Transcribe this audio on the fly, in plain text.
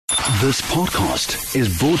This podcast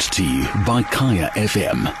is brought to you by Khaya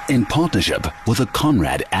FM in partnership with the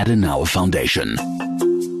Konrad Adenauer Foundation.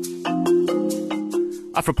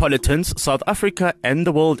 Afropolitans, South Africa and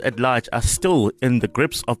the world at large are still in the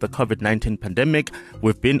grips of the COVID-19 pandemic.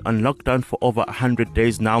 We've been on lockdown for over 100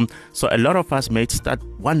 days now, so a lot of us may start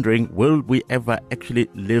wondering, will we ever actually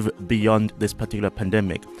live beyond this particular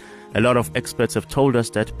pandemic? A lot of experts have told us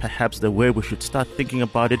that perhaps the way we should start thinking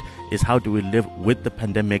about it is how do we live with the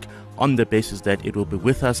pandemic on the basis that it will be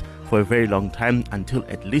with us for a very long time until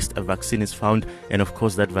at least a vaccine is found, and of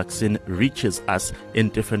course that vaccine reaches us in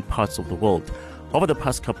different parts of the world. Over the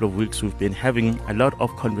past couple of weeks, we've been having a lot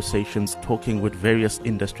of conversations, talking with various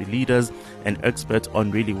industry leaders and experts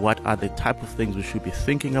on really what are the type of things we should be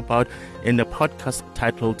thinking about in the podcast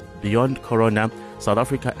titled Beyond Corona, South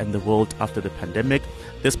Africa and the World After the Pandemic.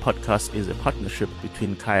 This podcast is a partnership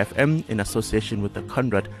between Khaya FM in association with the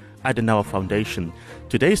Konrad Adenauer Foundation.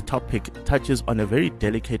 Today's topic touches on a very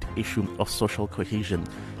delicate issue of social cohesion.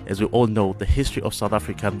 As we all know, the history of South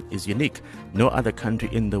Africa is unique. No other country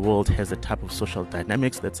in the world has the type of social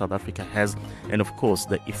dynamics that South Africa has. And of course,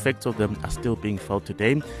 the effects of them are still being felt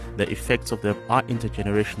today. The effects of them are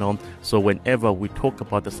intergenerational. So whenever we talk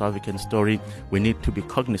about the South African story, we need to be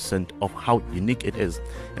cognizant of how unique it is.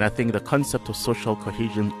 And I think the concept of social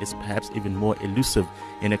cohesion is perhaps even more elusive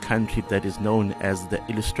in a country that is known as the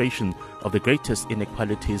illustration of the greatest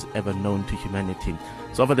inequalities ever known to humanity.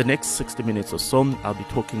 So over the next 60 minutes or so, I'll be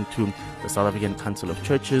talking to the South African Council of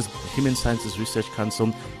Churches, the Human Sciences Research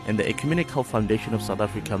Council, and the Ecumenical Foundation of South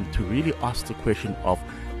Africa to really ask the question of,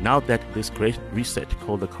 now that this great reset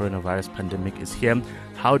called the coronavirus pandemic is here,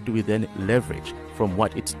 how do we then leverage from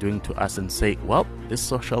what it's doing to us and say, well, this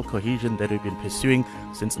social cohesion that we've been pursuing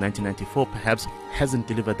since 1994 perhaps hasn't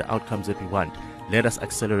delivered the outcomes that we want. Let us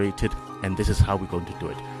accelerate it, and this is how we're going to do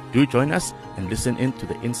it. Do join us and listen in to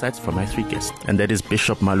the insights from my three guests. And that is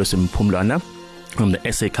Bishop Mpumlwana from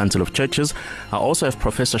the SA Council of Churches. I also have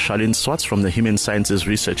Professor Sharlene Swartz from the Human Sciences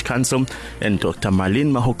Research Council and Dr.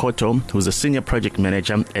 Marlene Mohokoto, who's a Senior Project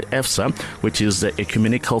Manager at EFSA, which is the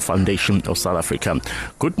Ecumenical Foundation of South Africa.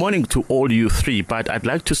 Good morning to all you three, but I'd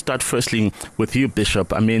like to start firstly with you,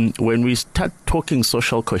 Bishop. I mean, when we start talking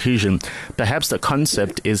social cohesion, perhaps the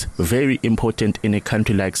concept is very important in a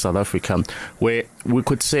country like South Africa, where we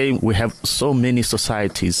could say we have so many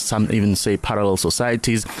societies, some even say parallel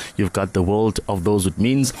societies. You've got the world of those with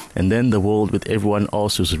means, and then the world with everyone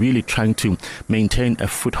else who's really trying to maintain a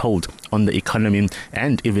foothold on the economy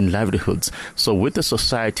and even livelihoods. So with a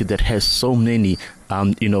society that has so many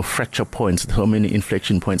fracture points, so many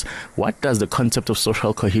inflection points, what does the concept of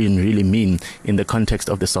social cohesion really mean in the context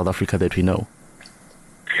of the South Africa that we know?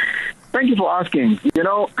 Thank you for asking.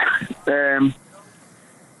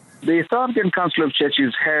 The South African Council of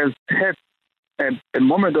Churches has had a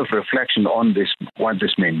moment of reflection on this, what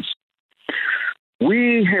this means.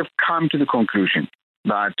 We have come to the conclusion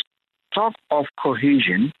that talk of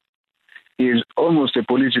cohesion is almost a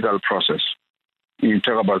political process. You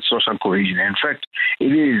talk about social cohesion. In fact,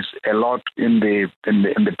 it is a lot in the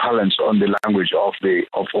parlance, on the language of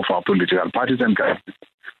our political parties and governments.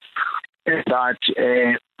 That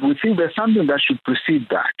we think there's something that should precede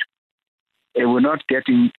that. We're not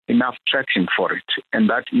getting enough traction for it, and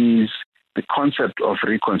that is the concept of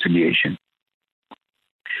reconciliation.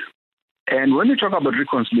 And when we talk about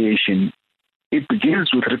reconciliation, it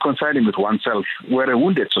begins with reconciling with oneself. We're a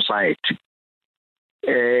wounded society,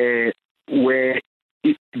 where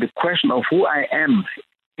the question of who I am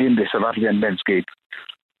in the South African landscape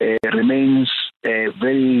remains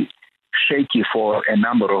very shaky for a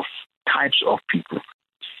number of types of people.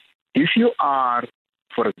 If you are,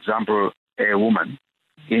 for example, a woman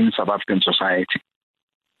in South African society,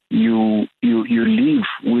 you live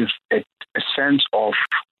with a sense of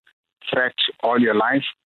threat all your life,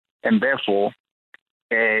 and therefore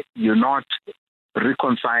you're not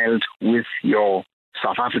reconciled with your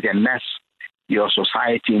South Africanness, your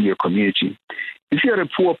society, and your community. If you're a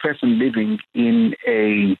poor person living in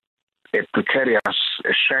a precarious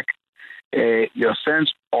shack, your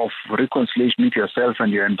sense of reconciliation with yourself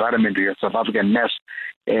and your environment, your South Africanness,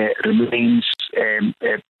 remains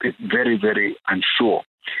very, very unsure.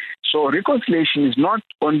 So reconciliation is not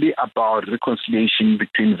only about reconciliation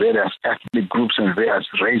between various ethnic groups and various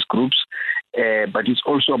race groups, but it's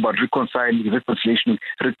also about reconciliation,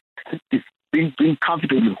 being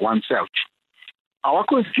comfortable with oneself. Our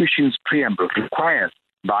Constitution's preamble requires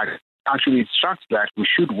that, actually instructs that we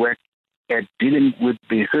should work at dealing with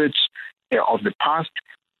the hurts of the past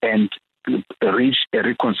and reach a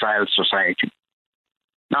reconciled society.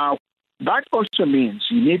 Now, that also means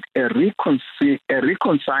you need a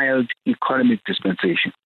reconciled economic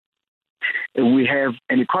dispensation. we have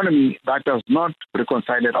an economy that does not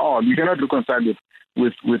reconcile at all. You cannot reconcile it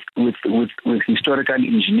with historically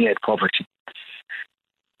engineered poverty.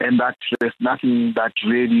 And that there's nothing that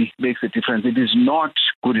really makes a difference. It is not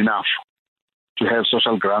good enough to have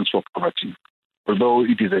social grants for poverty, although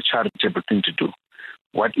it is a charitable thing to do.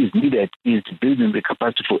 What is needed is building the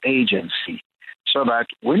capacity for agency, so that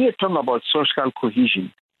when you're talking about social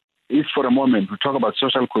cohesion, if for a moment we talk about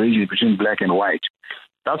social cohesion between black and white,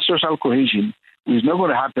 that social cohesion is not going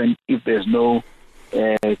to happen if there's no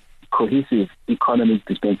cohesive economic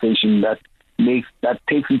dispensation that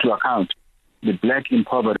takes into account the black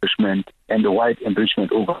impoverishment and the white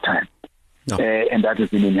enrichment over time. No. And that has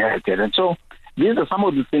been inherited. And so these are some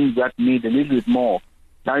of the things that need a little bit more.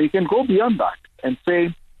 Now you can go beyond that and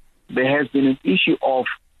say there has been an issue of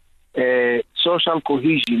social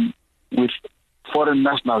cohesion with foreign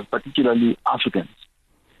nationals, particularly Africans.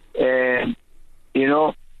 And, you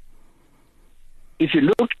know, if you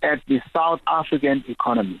look at the South African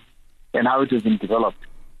economy and how it has been developed,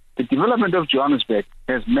 the development of Johannesburg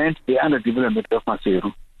has meant the underdevelopment of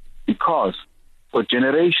Maseru, because for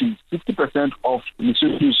generations, 60% of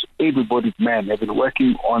Lesotho's able-bodied men have been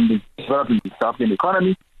working on the development of the South African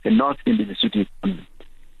economy and not in the Lesotho economy.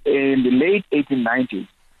 In the late 1890s,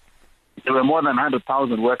 there were more than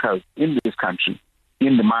 100,000 workers in this country,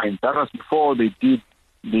 in the mines. That was before they did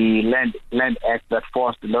the Land Act that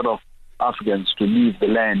forced a lot of Africans to leave the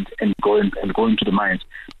land and go into the mines.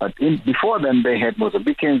 But before then, they had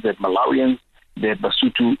Mozambicans, they had Malawians, they had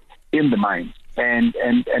Basotho in the mines. And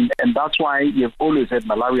that's why you've always had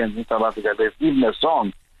Malawians in South Africa. There's even a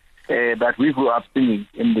song that we grew up singing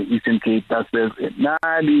in the Eastern Cape that says,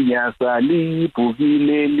 Nali Nyasali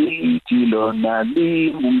Pugile Tilo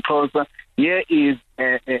Nali Mumtosa. Here is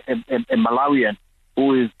a Malawian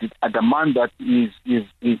who is the man that is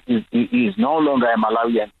no longer a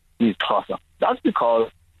Malawian, he is Xhosa. That's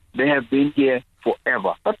because they have been here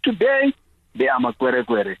forever. But today, they are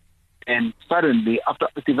Makwere. And suddenly, after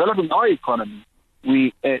developing our economy,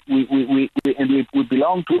 we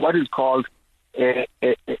belong to what is called a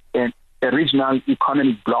regional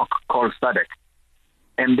economic bloc called SADC.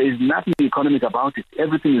 And there is nothing economic about it.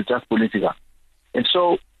 Everything is just political. And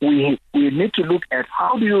so we need to look at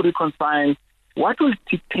how do you reconcile, what will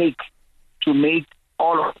it take to make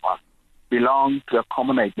all of us belong to a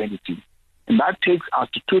common identity. And that takes us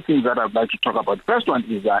to two things that I'd like to talk about. The first one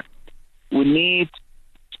is that we need,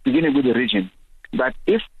 beginning with the region, that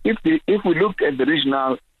if we look at the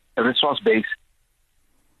regional resource base,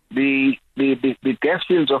 the gas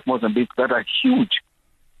fields of Mozambique that are huge,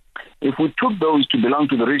 if we took those to belong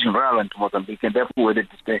to the region rather than to Mozambique, and therefore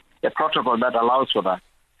a protocol that allows for that,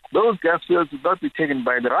 those gas fields would not be taken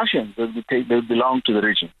by the Russians, they would belong to the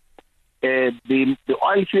region. The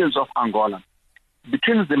oil fields of Angola.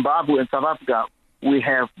 Between Zimbabwe and South Africa, we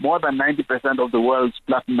have more than 90% of the world's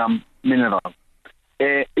platinum minerals.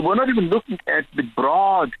 We're not even looking at the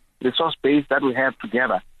broad resource base that we have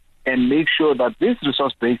together and make sure that this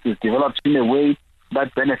resource base is developed in a way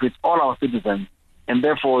that benefits all our citizens. And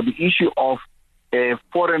therefore, the issue of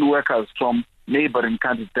foreign workers from neighboring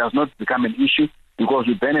countries does not become an issue because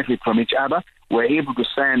we benefit from each other. We're able to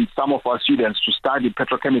send some of our students to study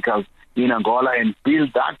petrochemicals in Angola and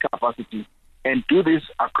build that capacity and do this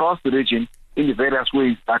across the region in the various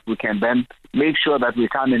ways that we can then make sure that we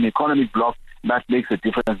become an economic bloc that makes a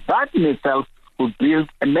difference. That in itself would build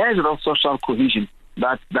a measure of social cohesion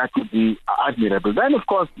that could be admirable. Then, of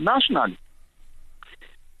course, nationally,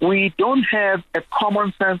 we don't have a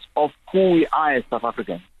common sense of who we are as South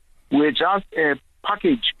Africans. We're just a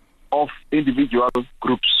package of individual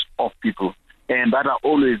groups of people, and that are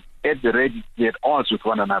always at the ready, at odds with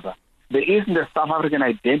one another. There isn't a South African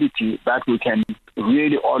identity that we can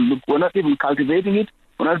really all look. We're not even cultivating it.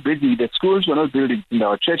 We're not building it at schools. We're not building it in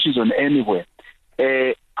our churches or anywhere.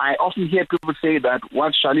 I often hear people say that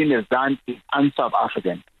what Sharlene has done is un-South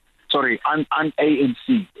African. Sorry,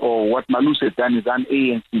 un-ANC, or what Malus has done is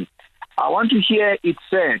un-ANC. I want to hear it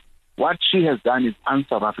said what she has done is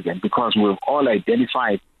un-South African, because we've all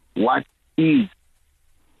identified what is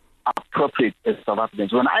appropriate as South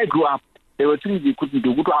Africans. When I grew up, there were things you couldn't do.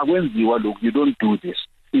 You don't do this.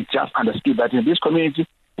 It's just understood that in this community,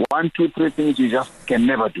 1, 2, 3 things you just can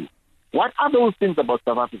never do. What are those things about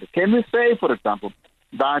South Africa? Can we say, for example,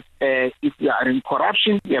 that if you are in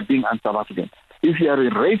corruption, you are being un-South African? If you are a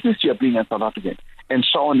racist, you are being un-South African, and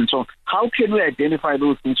so on and so on. How can we identify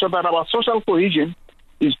those things so that our social cohesion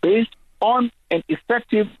is based on an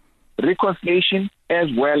effective reconciliation as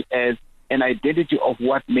well as an identity of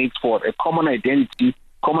what makes for a common identity,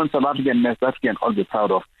 common South Africanness that we can all be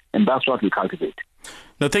proud of, and that's what we cultivate.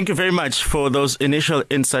 No, thank you very much for those initial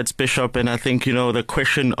insights, Bishop. And I think, the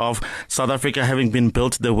question of South Africa having been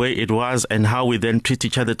built the way it was and how we then treat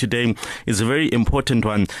each other today is a very important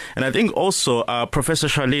one. And I think also, Professor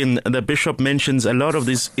Sharlene, the Bishop mentions a lot of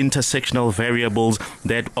these intersectional variables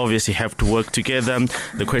that obviously have to work together.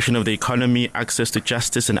 The question of the economy, access to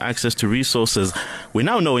justice and access to resources. We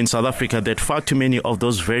now know in South Africa that far too many of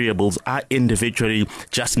those variables are individually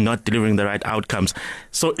just not delivering the right outcomes.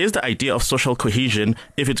 So is the idea of social cohesion,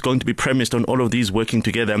 if it's going to be premised on all of these working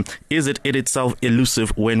together, is it in itself elusive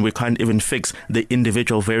when we can't even fix the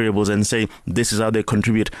individual variables and say this is how they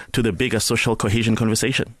contribute to the bigger social cohesion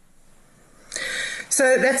conversation?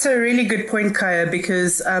 So that's a really good point, Khaya,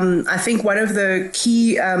 because I think one of the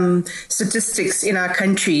key statistics in our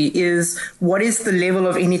country is what is the level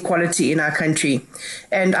of inequality in our country.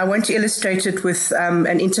 And I want to illustrate it with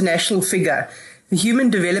an international figure. The Human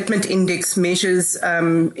Development Index measures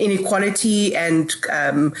inequality and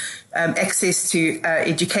access to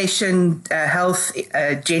education, health,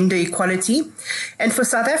 gender equality. And for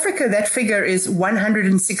South Africa, that figure is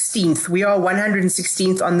 116th. We are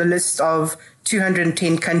 116th on the list of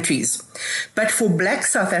 210 countries. But for Black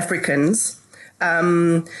South Africans,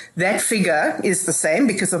 that figure is the same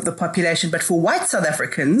because of the population. But for white South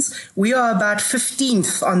Africans, we are about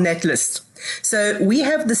 15th on that list. So we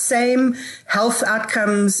have the same health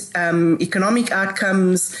outcomes, economic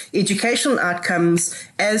outcomes, educational outcomes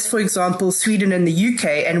as, for example, Sweden and the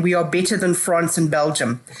UK, and we are better than France and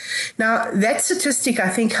Belgium. Now, that statistic, I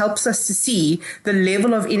think, helps us to see the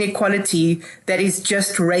level of inequality that is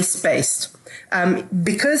just race-based.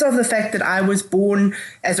 Because of the fact that I was born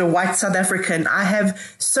as a white South African, I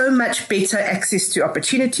have so much better access to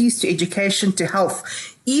opportunities, to education, to health.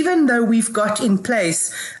 Even though we've got in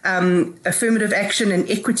place affirmative action and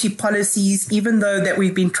equity policies, even though that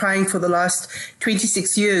we've been trying for the last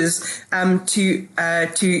 26 years to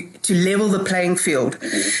level the playing field.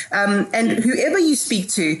 And whoever you speak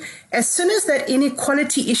to, as soon as that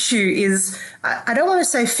inequality issue is, I don't want to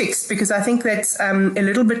say fixed, because I think that's a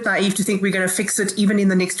little bit naive to think we're going to fix it even in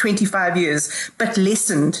the next 25 years, but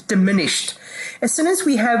lessened, diminished. As soon as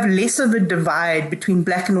we have less of a divide between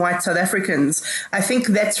black and white South Africans, I think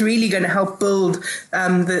that's really going to help build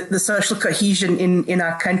the social cohesion in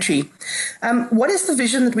our country. What is the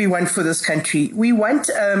vision that we want for this country? We want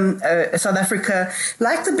a South Africa,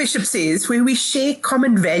 like the Bishop says, where we share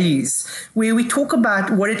common values, where we talk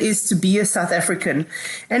about what it is to be a South African.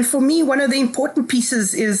 And for me, one of the important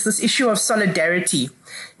pieces is this issue of solidarity.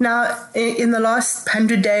 Now, in the last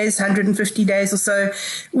 100 days, 150 days or so,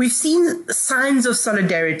 we've seen signs of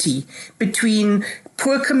solidarity between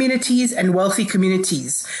poor communities and wealthy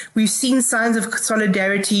communities. We've seen signs of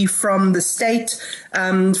solidarity from the state,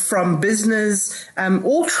 from business,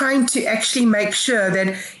 all trying to actually make sure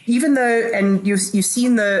that even though, and you've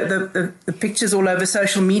seen the pictures all over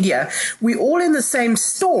social media, we're all in the same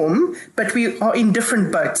storm, but we are in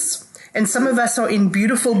different boats. And some of us are in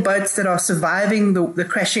beautiful boats that are surviving the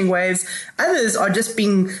crashing waves. Others are just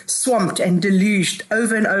being swamped and deluged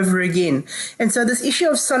over and over again. And so this issue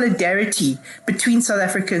of solidarity between South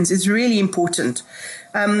Africans is really important.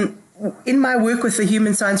 In my work with the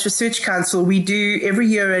Human Science Research Council, we do every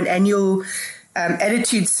year an annual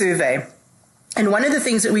attitude survey. And one of the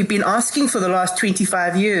things that we've been asking for the last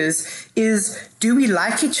 25 years is, do we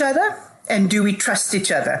like each other and do we trust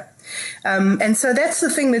each other? And so that's the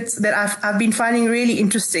thing that I've been finding really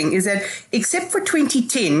interesting, is that except for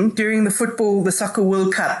 2010 during the Soccer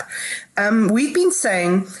World Cup, we've been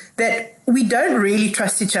saying that we don't really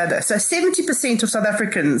trust each other. So 70% of South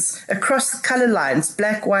Africans across color lines,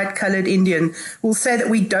 black, white, colored, Indian, will say that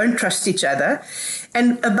we don't trust each other.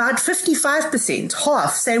 And about 55%,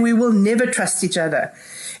 half, say we will never trust each other.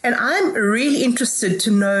 And I'm really interested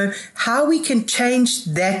to know how we can change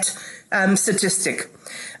that statistic.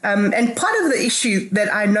 And part of the issue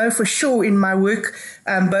that I know for sure in my work,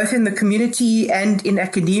 both in the community and in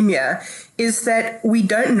academia, is that we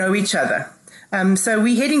don't know each other. So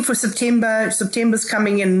we're heading for September. September's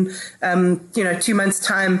coming in, 2 months'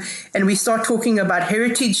 time, and we start talking about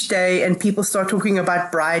Heritage Day, and people start talking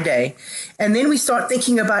about Braai Day. And then we start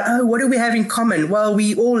thinking about, what do we have in common? Well,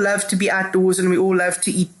 we all love to be outdoors, and we all love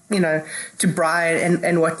to eat, to braai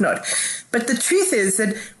and whatnot. But the truth is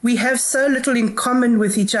that we have so little in common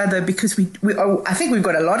with each other, because I think we've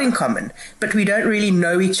got a lot in common, but we don't really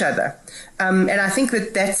know each other. And I think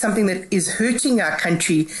that that's something that is hurting our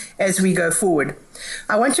country as we go forward.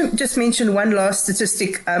 I want to just mention one last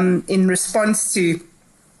statistic in response to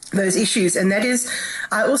those issues. And that is,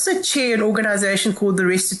 I also chair an organization called the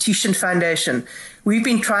Restitution Foundation. We've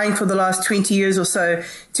been trying for the last 20 years or so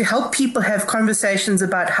to help people have conversations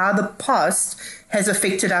about how the past has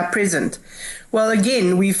affected our present. Well,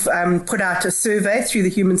 again, we've put out a survey through the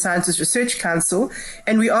Human Sciences Research Council,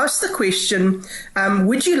 and we asked the question,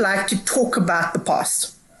 would you like to talk about the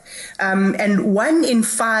past? And 1 in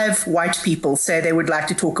 5 white people say they would like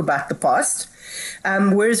to talk about the past.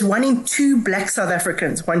 Whereas 1 in 2 black South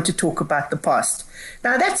Africans want to talk about the past.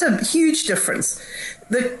 Now, that's a huge difference.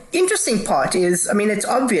 The interesting part is, I mean, it's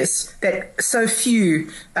obvious that so few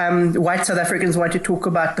white South Africans want to talk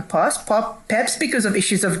about the past, perhaps because of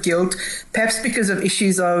issues of guilt, perhaps because of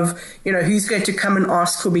issues of, who's going to come and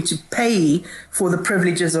ask for me to pay for the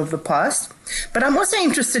privileges of the past. But I'm also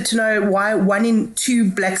interested to know why 1 in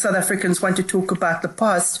 2 black South Africans want to talk about the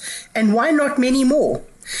past, and why not many more.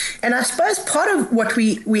 And I suppose part of what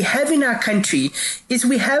we have in our country is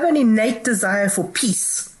we have an innate desire for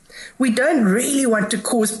peace. We don't really want to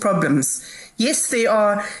cause problems. Yes, there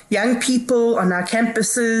are young people on our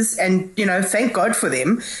campuses, and, thank God for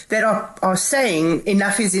them, that are saying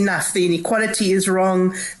enough is enough. The inequality is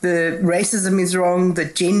wrong. The racism is wrong. The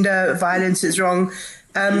gender violence is wrong.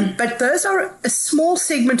 But those are a small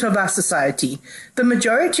segment of our society. The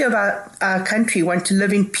majority of our country want to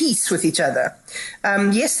live in peace with each other.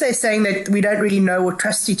 Yes, they're saying that we don't really know or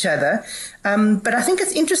trust each other. But I think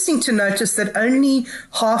it's interesting to notice that only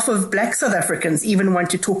half of black South Africans even want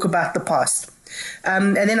to talk about the past.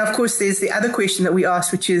 And then, of course, there's the other question that we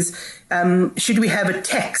asked, which is, should we have a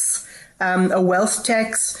tax, a wealth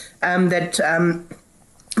tax that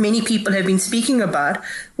many people have been speaking about?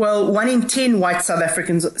 Well, 1 in 10 white South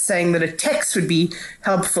Africans saying that a tax would be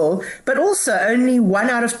helpful, but also only 1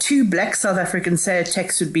 out of 2 black South Africans say a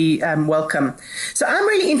tax would be welcome. So I'm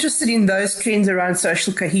really interested in those trends around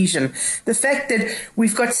social cohesion. The fact that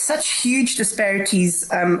we've got such huge disparities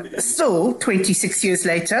still 26 years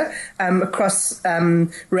later across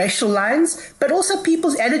racial lines, but also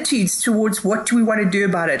people's attitudes towards what do we want to do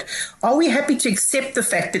about it. Are we happy to accept the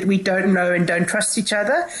fact that we don't know and don't trust each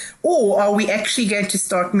other? Or are we actually going to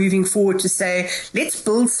start moving forward to say, let's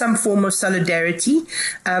build some form of solidarity,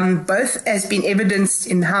 both has been evidenced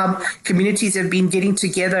in how communities have been getting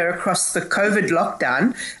together across the COVID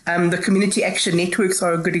lockdown. The community action networks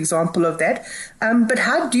are a good example of that. But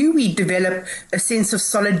how do we develop a sense of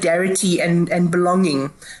solidarity and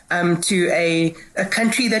belonging to a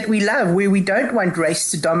country that we love, where we don't want race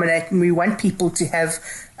to dominate and we want people to have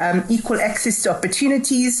equal access to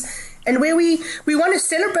opportunities, and where we want to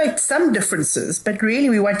celebrate some differences, but really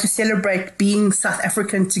we want to celebrate being South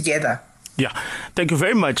African together. Yeah, thank you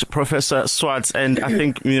very much, Professor Swartz. And I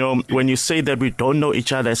think, when you say that we don't know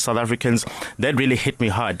each other as South Africans, that really hit me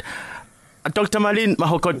hard. Dr. Marlene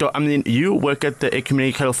Mohokoto, you work at the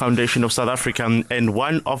Ecumenical Foundation of South Africa, and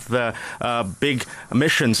one of the big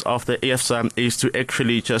missions of the EFSA is to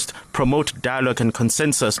actually just promote dialogue and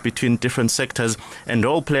consensus between different sectors and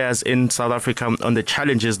role players in South Africa on the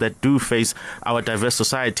challenges that do face our diverse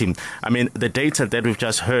society. The data that we've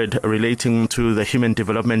just heard relating to the Human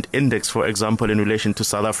Development Index, for example, in relation to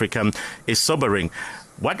South Africa, is sobering.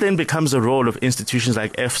 What then becomes the role of institutions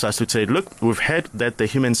like EFSA to say, look, we've heard that the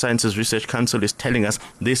Human Sciences Research Council is telling us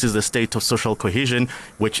this is the state of social cohesion,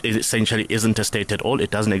 which essentially isn't a state at all.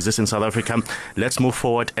 It doesn't exist in South Africa. Let's move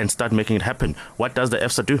forward and start making it happen. What does the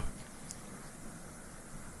EFSA do?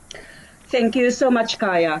 Thank you so much,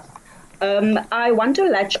 Khaya. I want to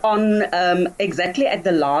latch on exactly at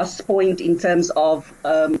the last point in terms of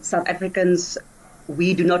South Africans,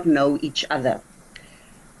 we do not know each other.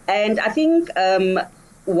 And I think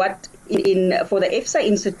for the EFSA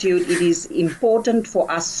Institute, it is important for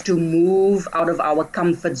us to move out of our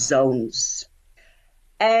comfort zones.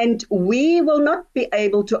 And we will not be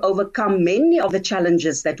able to overcome many of the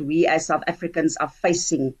challenges that we as South Africans are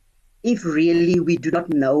facing if really we do not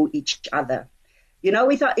know each other.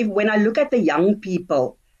 When I look at the young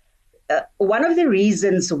people, one of the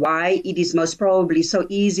reasons why it is most probably so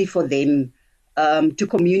easy for them to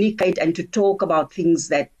communicate and to talk about things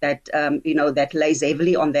that lays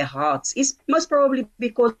heavily on their hearts is most probably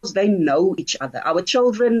because they know each other. Our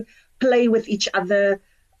children play with each other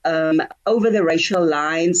over the racial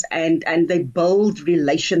lines, and they build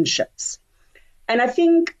relationships. And I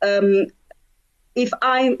think, if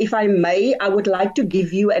I may, I would like to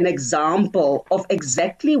give you an example of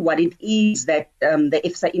exactly what it is that the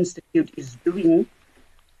EFSA Institute is doing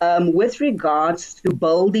with regards to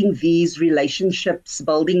building these relationships,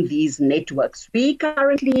 building these networks. We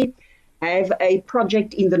currently have a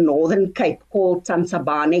project in the Northern Cape called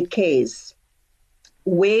Tsansabane Cares,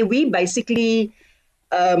 where we basically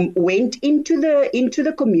went into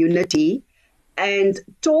the community and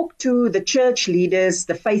talked to the church leaders,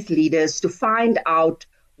 the faith leaders, to find out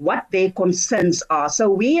what their concerns are. So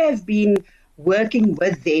we have been working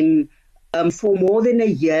with them for more than a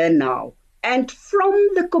year now. And from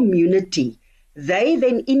the community, they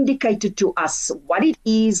then indicated to us what it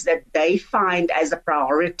is that they find as a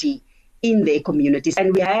priority in their communities.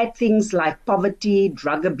 And we had things like poverty,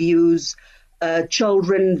 drug abuse,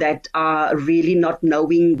 children that are really not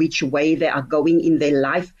knowing which way they are going in their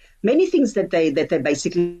life, many things that they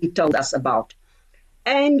basically told us about.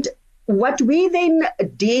 And what we then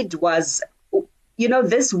did was,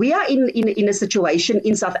 we are in a situation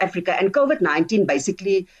in South Africa, and COVID-19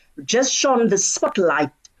 basically just shone the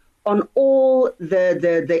spotlight on all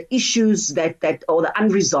the issues that or the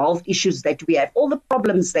unresolved issues that we have, all the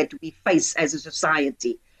problems that we face as a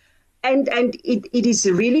society. And it is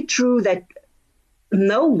really true that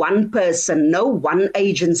no one person, no one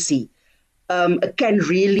agency can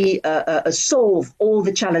really solve all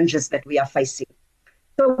the challenges that we are facing.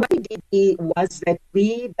 So what we did was that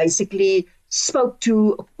we basically spoke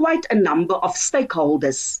to quite a number of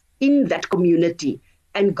stakeholders in that community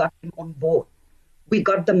and got them on board. We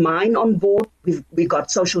got the mine on board, we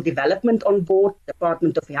got social development on board,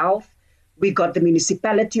 Department of Health, we got the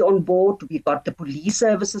municipality on board, we got the police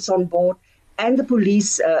services on board, and the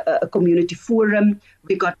police community forum.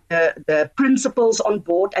 We got the principals on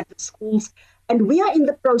board at the schools, and we are in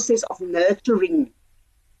the process of nurturing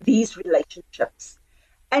these relationships.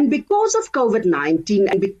 And because of COVID-19,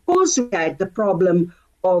 and because we had the problem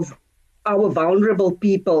of our vulnerable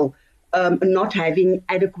people not having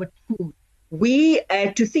adequate food, we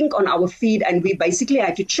had to think on our feet, and we basically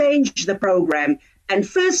had to change the program and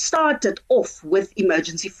first started off with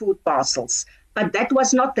emergency food parcels. But that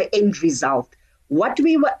was not the end result. What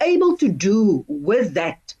we were able to do with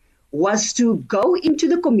that was to go into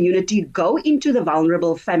the community, go into the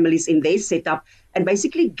vulnerable families in their setup, and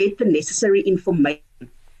basically get the necessary information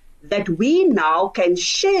that we now can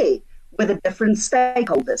share with the different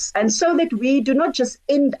stakeholders. And so that we do not just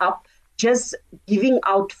end up just giving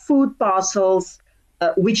out food parcels,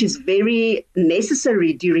 which is very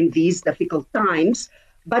necessary during these difficult times,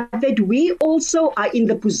 but that we also are in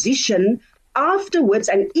the position afterwards,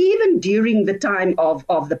 and even during the time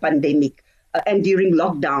of the pandemic and during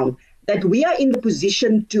lockdown, that we are in the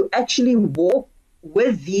position to actually walk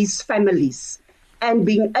with these families and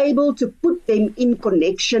being able to put them in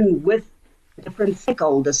connection with different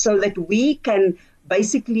stakeholders so that we can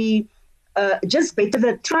basically just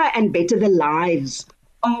try and better the lives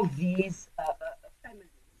of these families.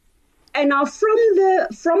 And now from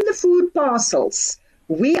the food parcels,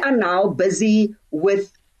 we are now busy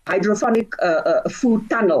with hydroponic food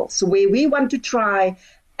tunnels, where we want to try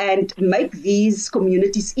and make these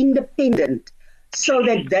communities independent so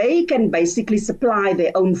that they can basically supply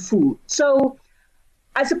their own food. So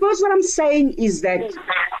I suppose what I'm saying is that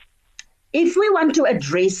if we want to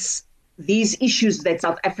address these issues that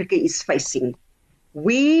South Africa is facing,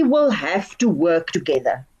 we will have to work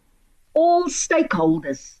together. All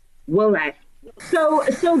stakeholders will have. So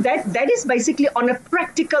that is basically on a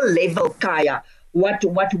practical level, Khaya, what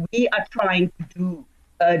we are trying to do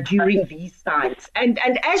during these times. And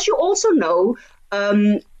as you also know,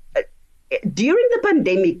 during the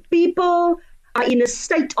pandemic, people are in a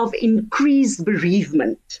state of increased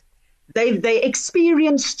bereavement. They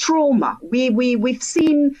experience trauma. We've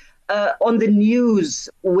seen on the news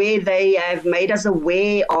where they have made us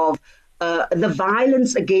aware of the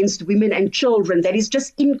violence against women and children that is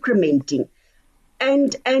just incrementing.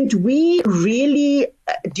 And we really,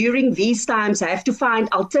 during these times, have to find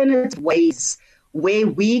alternative ways where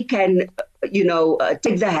we can,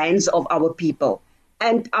 take the hands of our people.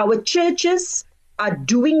 And our churches are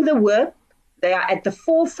doing the work. They are at the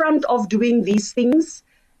forefront of doing these things.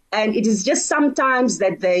 And it is just sometimes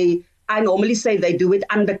that I normally say they do it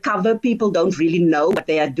undercover. People don't really know what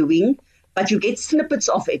they are doing, but you get snippets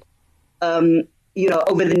of it,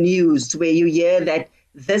 over the news where you hear that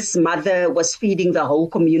this mother was feeding the whole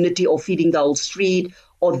community or feeding the whole street,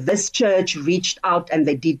 or this church reached out and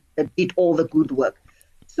they did all the good work.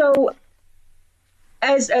 So,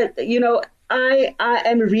 I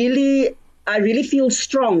really feel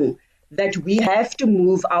strong that we have to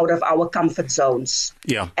move out of our comfort zones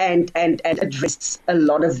and address a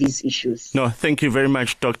lot of these issues. No, thank you very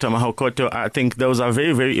much, Dr. Mohokoto. I think those are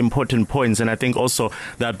very, very important points. And I think also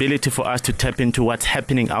the ability for us to tap into what's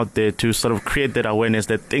happening out there to sort of create that awareness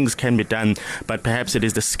that things can be done, but perhaps it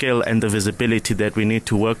is the scale and the visibility that we need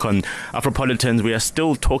to work on. Afropolitans, we are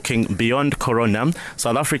still talking beyond Corona,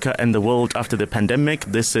 South Africa and the world after the pandemic.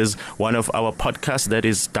 This is one of our podcasts that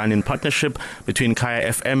is done in partnership between Khaya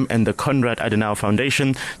FM and the Konrad Adenauer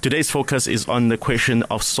Foundation. Today's focus is on the question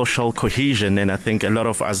of social cohesion, and I think a lot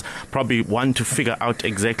of us probably want to figure out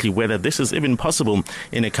exactly whether this is even possible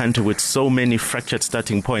in a country with so many fractured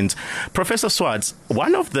starting points. Professor Swartz,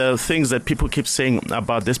 one of the things that people keep saying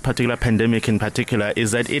about this particular pandemic in particular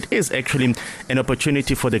is that it is actually an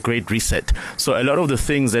opportunity for the Great Reset. So a lot of the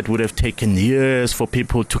things that would have taken years for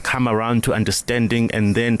people to come around to understanding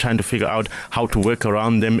and then trying to figure out how to work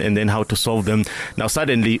around them and then how to solve them, now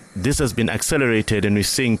suddenly this has been accelerated, and we're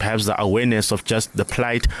seeing perhaps the awareness of just the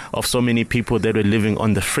plight of so many people that were living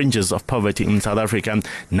on the fringes of poverty in South Africa.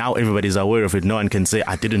 Now everybody's aware of it. No one can say,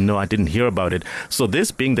 I didn't know, I didn't hear about it. So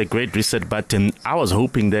this being the Great Reset button, I was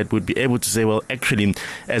hoping that we'd be able to say, well, actually,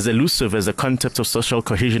 as elusive as the concept of social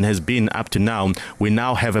cohesion has been up to now, we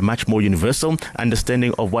now have a much more universal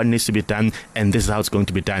understanding of what needs to be done, and this is how it's going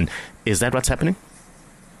to be done. Is that what's happening?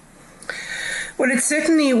 Well, it's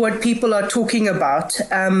certainly what people are talking about,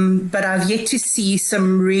 but I've yet to see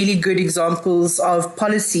some really good examples of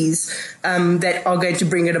policies that are going to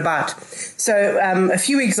bring it about. So a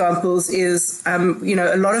few examples is, a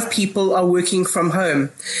lot of people are working from home,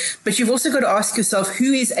 but you've also got to ask yourself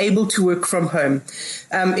who is able to work from home.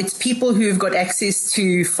 It's people who've got access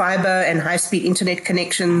to fiber and high-speed internet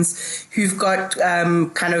connections, who've got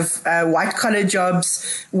white-collar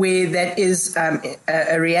jobs where that is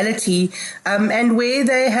a reality, and where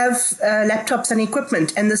they have laptops and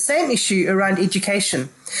equipment, and the same issue around education.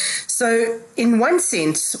 So in one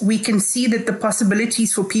sense, we can see that the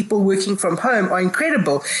possibilities for people working from home are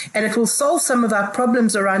incredible, and it will solve some of our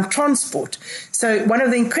problems around transport. So one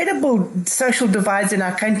of the incredible social divides in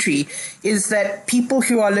our country is that people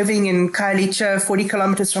who are living in Khayelitsha, 40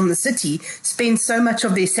 kilometers from the city, spend so much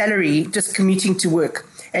of their salary just commuting to work.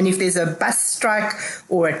 And if there's a bus strike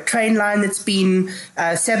or a train line that's been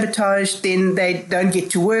sabotaged, then they don't get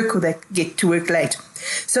to work, or they get to work late.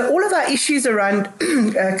 So all of our issues around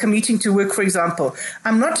commuting to work, for example,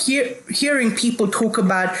 I'm not hearing people talk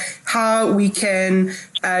about how we can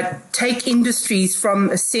take industries from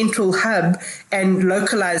a central hub and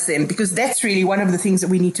localize them, because that's really one of the things that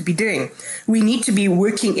we need to be doing. We need to be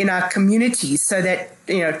working in our communities so that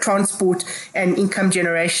transport and income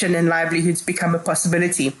generation and livelihoods become a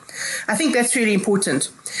possibility. I think that's really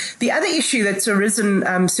important. The other issue that's arisen,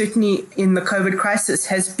 certainly in the COVID crisis,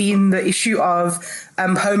 has been the issue of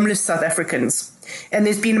homeless South Africans. And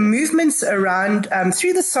there's been movements around,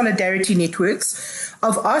 through the solidarity networks,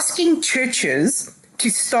 of asking churches to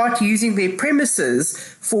start using their premises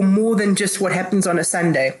for more than just what happens on a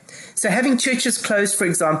Sunday. So having churches closed, for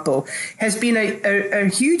example, has been a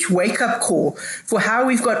huge wake-up call for how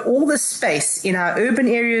we've got all this space in our urban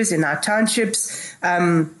areas, in our townships,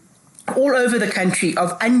 all over the country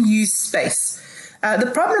of unused space. The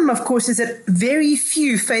problem, of course, is that very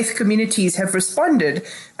few faith communities have responded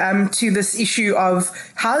to this issue of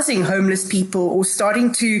housing homeless people, or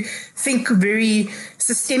starting to think very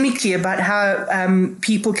systemically about how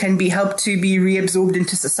people can be helped to be reabsorbed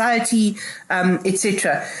into society,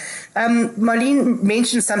 etc. Marlene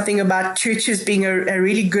mentioned something about churches being a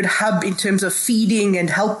really good hub in terms of feeding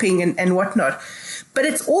and helping and whatnot. But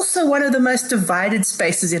it's also one of the most divided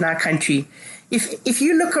spaces in our country. If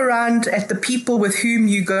you look around at the people with whom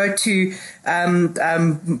you go to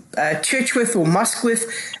church with or mosque with,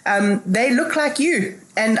 they look like you.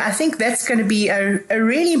 And I think that's going to be a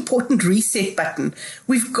really important reset button.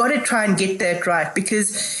 We've got to try and get that right,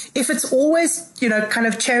 because if it's always, kind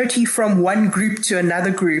of charity from one group to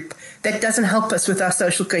another group, that doesn't help us with our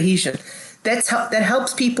social cohesion. That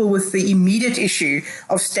helps people with the immediate issue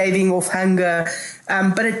of staving off hunger,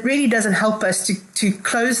 but it really doesn't help us to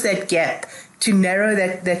close that gap, to narrow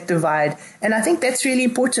that divide. And I think that's really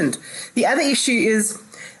important. The other issue is,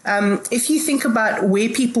 if you think about where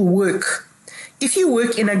people work, if you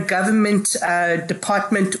work in a government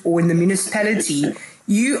department or in the municipality,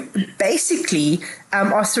 you basically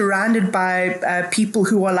are surrounded by people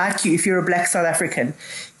who are like you if you're a Black South African.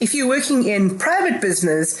 If you're working in private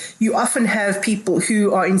business, you often have people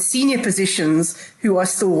who are in senior positions who are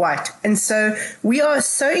still white. And so we are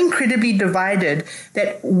so incredibly divided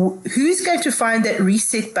that who's going to find that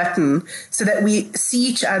reset button so that we see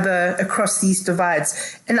each other across these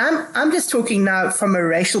divides? And I'm just talking now from a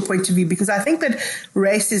racial point of view, because I think that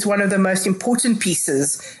race is one of the most important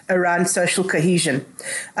pieces around social cohesion.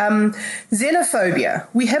 Xenophobia.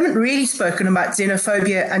 We haven't really spoken about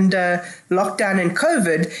xenophobia under lockdown and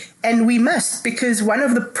COVID, and we must, because one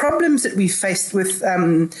of the problems that we faced with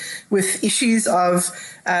issues of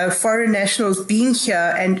foreign nationals being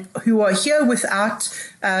here and who are here without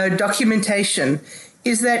documentation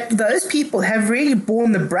is that those people have really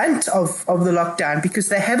borne the brunt of the lockdown because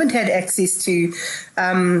they haven't had access to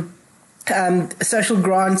social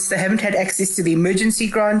grants, they haven't had access to the emergency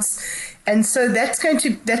grants. And so that's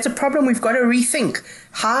a problem we've got to rethink.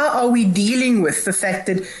 How are we dealing with the fact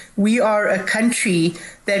that we are a country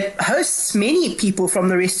that hosts many people from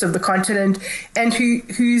the rest of the continent and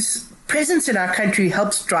whose presence in our country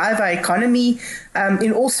helps drive our economy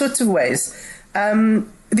in all sorts of ways?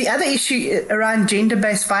 The other issue around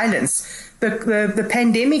gender-based violence, the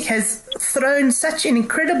pandemic has thrown such an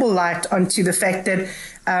incredible light onto the fact that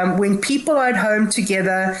when people are at home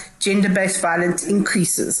together, gender-based violence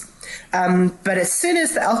increases. But as soon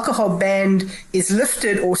as the alcohol ban is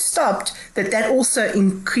lifted or stopped, that also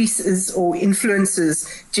increases or influences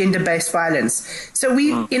gender-based violence. So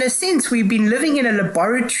in a sense, we've been living in a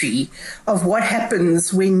laboratory of what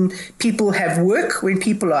happens when people have work, when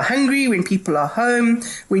people are hungry, when people are home,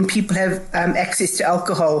 when people have access to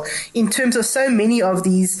alcohol, in terms of so many of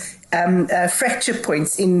these fracture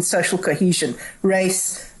points in social cohesion: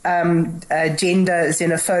 race, gender,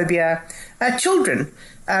 xenophobia, children.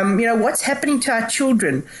 What's happening to our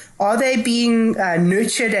children? Are they being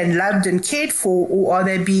nurtured and loved and cared for, or are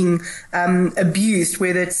they being abused,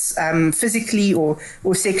 whether it's physically or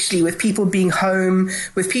sexually, with people being home,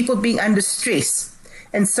 with people being under stress?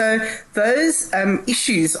 And so those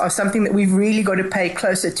issues are something that we've really got to pay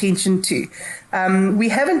close attention to. We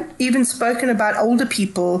haven't even spoken about older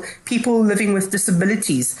people living with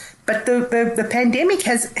disabilities, but the pandemic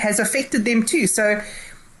has affected them too. So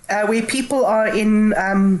where people are in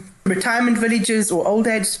retirement villages or old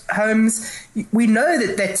age homes, we know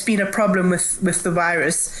that that's been a problem with the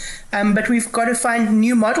virus, but we've got to find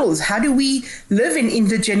new models. How do we live in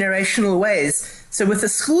intergenerational ways? So with the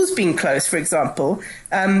schools being closed, for example,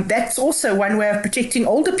 that's also one way of protecting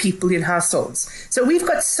older people in households. So we've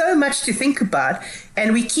got so much to think about,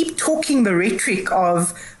 and we keep talking the rhetoric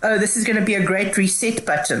of, oh, this is going to be a great reset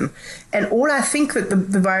button. And all I think that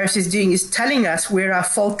the virus is doing is telling us where our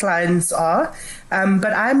fault lines are,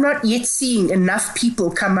 but I'm not yet seeing enough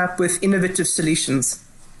people come up with innovative solutions.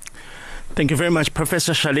 Thank you very much,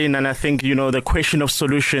 Professor Sharlene. And I think, the question of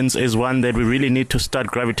solutions is one that we really need to start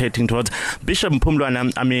gravitating towards. Bishop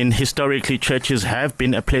Mpumlwana, historically, churches have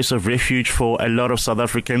been a place of refuge for a lot of South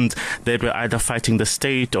Africans that were either fighting the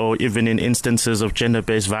state or even in instances of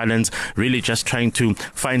gender-based violence, really just trying to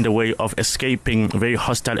find a way of escaping very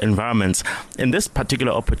hostile environments. In this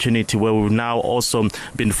particular opportunity, where we've now also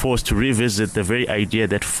been forced to revisit the very idea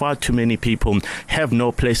that far too many people have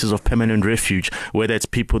no places of permanent refuge, whether it's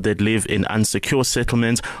people that live in unsecure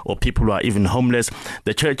settlements or people who are even homeless,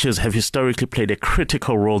 the churches have historically played a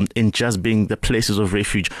critical role in just being the places of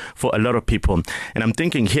refuge for a lot of people. And I'm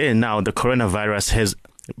thinking here now, the coronavirus has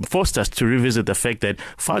forced us to revisit the fact that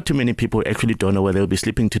far too many people actually don't know where they'll be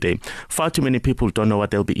sleeping today. Far too many people don't know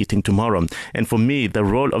what they'll be eating tomorrow. And for me, the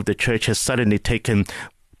role of the church has suddenly taken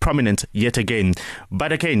prominent yet again.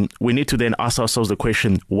 But again, we need to then ask ourselves the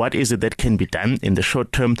question, what is it that can be done in the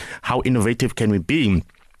short term? How innovative can we be?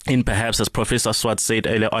 In perhaps, as Professor Swartz said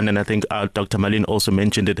earlier on, and I think Dr. Marlene also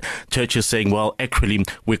mentioned it, churches saying, well, actually,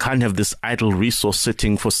 we can't have this idle resource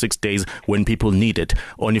sitting for 6 days when people need it,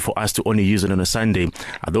 only for us to only use it on a Sunday.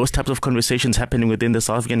 Are those types of conversations happening within the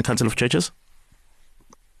South African Council of Churches?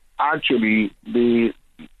 Actually, you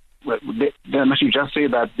just say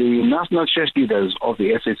that the national church leaders of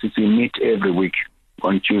the SACC meet every week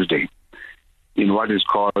on Tuesday in what is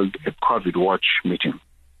called a COVID watch meeting.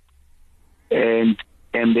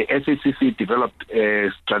 And the SACC developed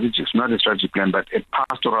not a strategic plan, but a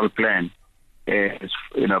pastoral plan,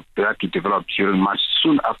 that we developed during March,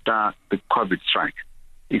 soon after the COVID strike.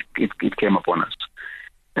 It came upon us.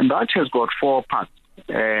 And that has got 4 parts.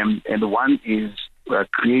 And one is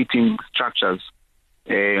creating structures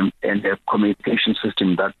and a communication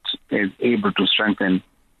system that is able to strengthen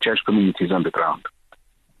church communities on the ground.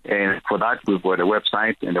 And for that, we've got a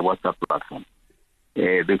website and a WhatsApp platform.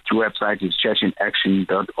 The website is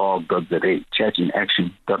churchinaction.org.za,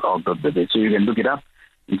 churchinaction.org.za. So you can look it up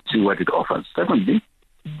and see what it offers. Secondly,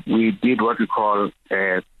 we did what we call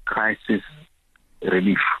crisis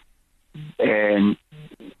relief. And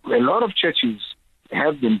a lot of churches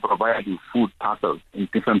have been providing food parcels in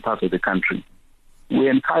different parts of the country. We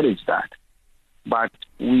encourage that. But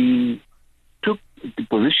we took the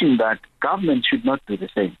position that government should not do the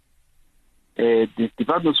same. The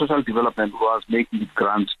Department of Social Development was making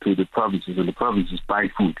grants to the provinces, and the provinces buy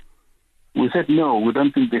food. We said, no, we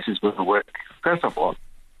don't think this is going to work. First of all,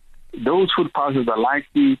 those food parcels are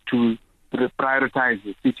likely to prioritize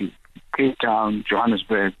the cities, Cape Town,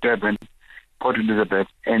 Johannesburg, Durban, Port Elizabeth,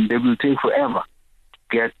 and they will take forever to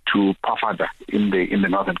get to Pafada in the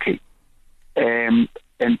Northern Cape. And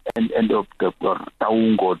the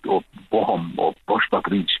Taung or Bohom or Boschbach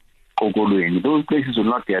Ridge, Kogolueng, those places will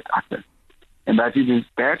not get access. And that it is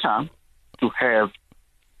better to have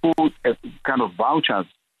food kind of vouchers,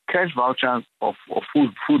 cash vouchers or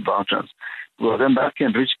food vouchers, because then that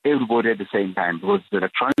can reach everybody at the same time because it's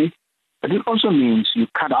electronic. But it also means you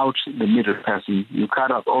cut out the middle person, you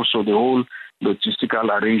cut out also the whole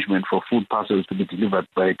logistical arrangement for food parcels to be delivered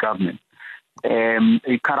by the government.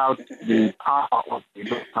 You cut out the power of the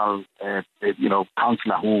local,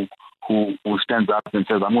 councillor who stands up and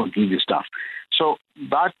says, I'm going to give you stuff. So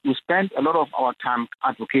that we spent a lot of our time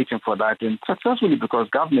advocating for that, and successfully, because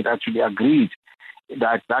government actually agreed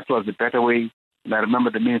that that was the better way. And I remember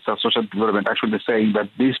the Minister of Social Development actually saying that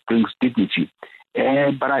this brings dignity.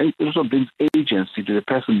 But it also brings agency to the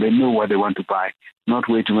person. They know what they want to buy, not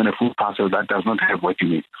waiting on a food parcel that does not have what you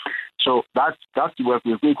need. So that's the work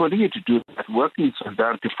we continue to do, that working in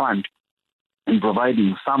Solidarity Fund and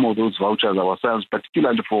providing some of those vouchers ourselves,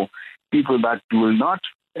 particularly for people that will not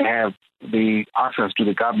have the access to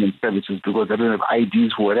the government services because they don't have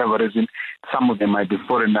IDs for whatever reason. Some of them might be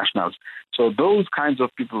foreign nationals. So those kinds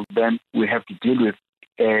of people then we have to deal with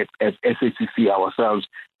as SACC ourselves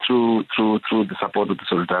through the support of the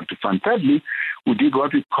Solidarity Fund. Thirdly, we did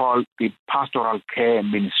what we call the pastoral care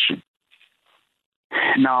ministry.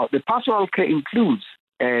 Now, the pastoral care includes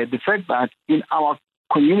the fact that in our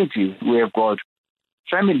communities we have got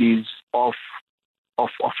families of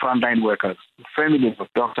frontline workers, families of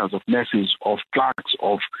doctors, of nurses, of clerks,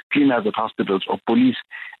 of cleaners at hospitals, of police.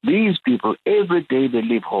 These people, every day they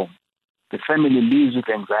leave home. The family lives with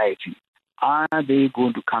anxiety. Are they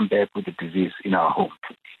going to come back with the disease in our home?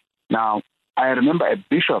 Now, I remember a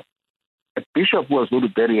bishop who was going to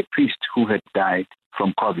bury a priest who had died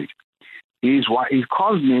from COVID. He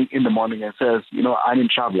calls me in the morning and says, I'm in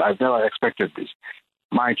trouble. I've never expected this.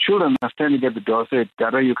 My children are standing at the door, said,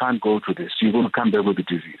 Dada, you can't go to this. You're going to come back with the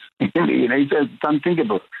disease. He says, it's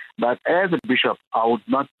unthinkable. But as a bishop, I'll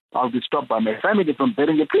be stopped by my family from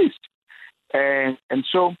burying a priest. And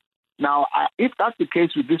so now, if that's the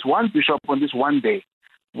case with this one bishop on this one day,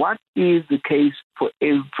 what is the case for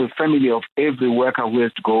family of every worker who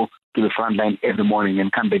has to go to the front line every morning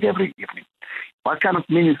and come back every evening? What kind of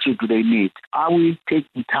ministry do they need? Are we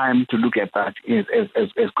taking time to look at that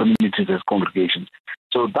as communities, as congregations?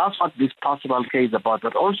 So that's what this pastoral care is about,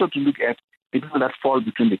 but also to look at the people that fall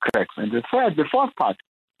between the cracks. And the fourth part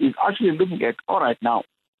is actually looking at, all right, now,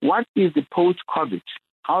 what is the post-COVID?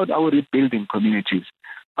 How are we rebuilding communities?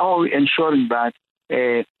 How are we ensuring that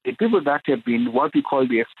the people that have been what we call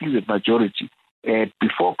the excluded majority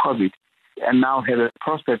before COVID and now have a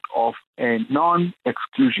prospect of a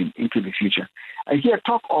non-exclusion into the future? I hear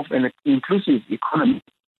talk of an inclusive economy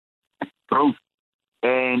growth.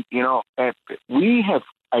 And, we have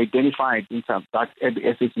identified in some that at the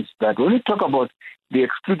SACC that when we talk about the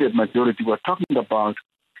excluded majority, we're talking about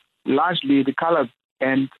largely the colored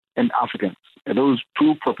and Africans. Those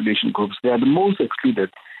two population groups, they are the most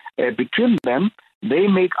excluded. Between them, they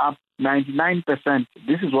make up 99%.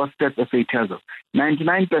 This is what Stats SA tells us.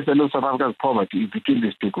 99% of South Africa's poverty is between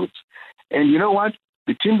these two groups. And you know what?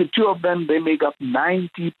 Between the two of them, they make up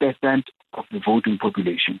 90% of the voting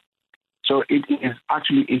population. So it is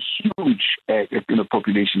actually a huge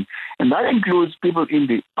population. And that includes people in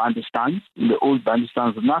the Bandistans, in the old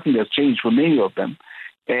Bandistans. Nothing has changed for many of them.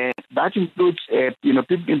 That includes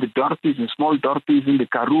people in the Dorpies, in small Dorpies, in the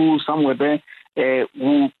Karoo, somewhere there,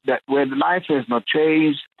 where the life has not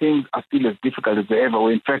changed. Things are still as difficult as they ever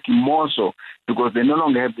were. In fact, more so, because they no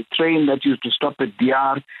longer have the train that used to stop at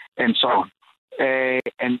DR and so on.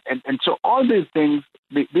 And so all these things,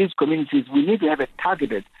 these communities, we need to have it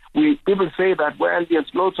targeted. People say that, well,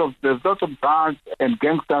 there's lots of bars and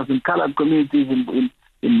gangsters in colored communities in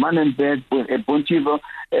Manenberg, Bontivo,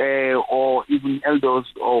 or even Eldos.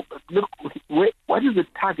 Look, what is the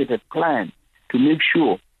targeted plan to make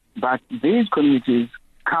sure that these communities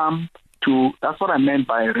come to, that's what I meant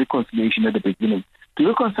by reconciliation at the beginning, to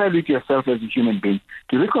reconcile with yourself as a human being,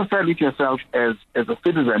 to reconcile with yourself as a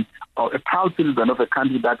citizen or a proud citizen of a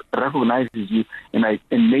country that recognizes you and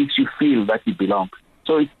makes you feel that you belong.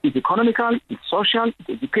 So it's economical, it's social, it's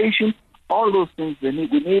education, all those things we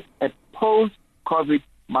need a post-COVID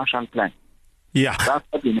Marshall Plan. Yeah, that's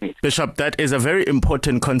what we need. Bishop, that is a very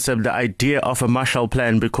important concept, the idea of a Marshall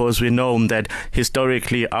Plan, because we know that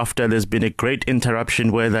historically, after there's been a great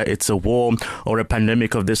interruption, whether it's a war or a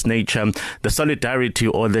pandemic of this nature, the solidarity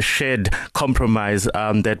or the shared compromise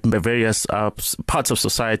that various parts of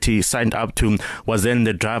society signed up to was then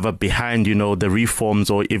the driver behind, the reforms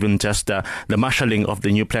or even just the marshalling of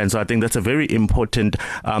the new plan. So I think that's a very important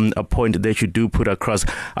point that you do put across.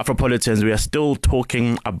 Afropolitans, we are still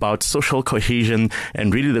talking about social cohesion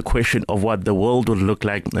and really the question of what the world would look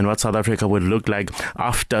like and what South Africa would look like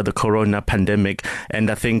after the corona pandemic.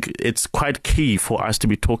 And I think it's quite key for us to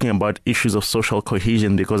be talking about issues of social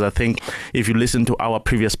cohesion, because I think if you listen to our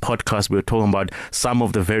previous podcast, we were talking about some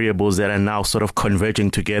of the variables that are now sort of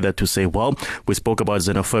converging together to say, well, we spoke about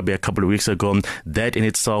xenophobia a couple of weeks ago. That in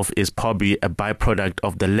itself is probably a byproduct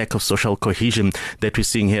of the lack of social cohesion that we're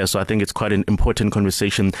seeing here. So I think it's quite an important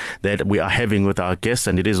conversation that we are having with our guests,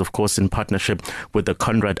 and it is, of course, in partnership with the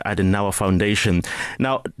Konrad Adenauer Foundation.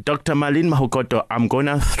 Now, Dr. Marlene Mohokoto, I'm going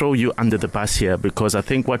to throw you under the bus here, because I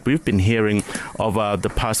think what we've been hearing over the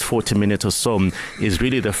past 40 minutes or so is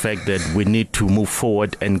really the fact that we need to move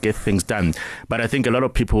forward and get things done. But I think a lot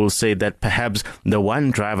of people will say that perhaps the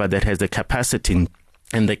one driver that has the capacity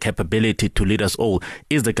and the capability to lead us all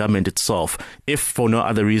is the government itself, if for no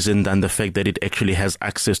other reason than the fact that it actually has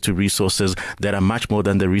access to resources that are much more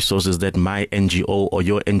than the resources that my NGO or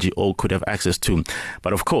your NGO could have access to.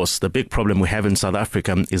 But of course, the big problem we have in South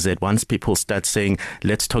Africa is that once people start saying,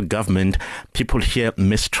 let's talk government, people hear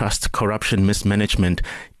mistrust, corruption, mismanagement.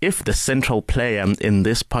 If the central player in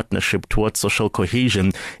this partnership towards social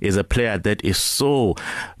cohesion is a player that is so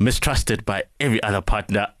mistrusted by every other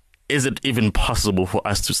partner, is it even possible for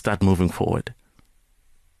us to start moving forward?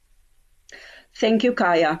 Thank you,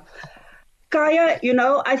 Khaya. Khaya,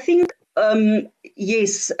 I think,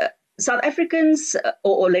 yes, South Africans,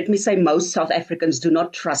 or let me say most South Africans, do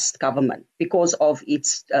not trust government because of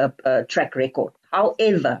its track record.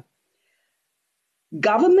 However,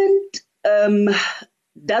 government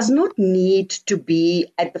does not need to be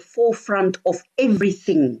at the forefront of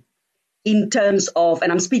everything in terms of,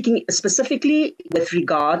 and I'm speaking specifically with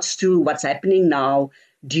regards to what's happening now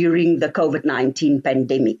during the COVID-19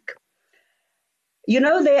 pandemic.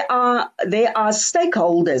 There are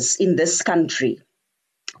stakeholders in this country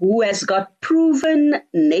who has got proven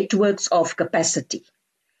networks of capacity,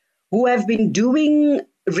 who have been doing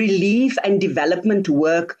relief and development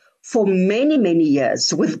work for many, many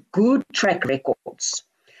years with good track records.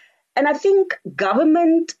 And I think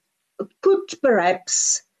government could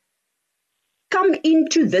perhaps come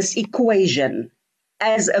into this equation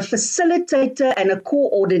as a facilitator and a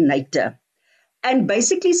coordinator and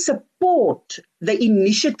basically support the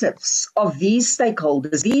initiatives of these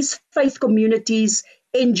stakeholders, these faith communities,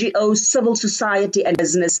 NGOs, civil society and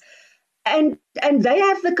business. And they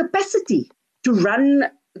have the capacity to run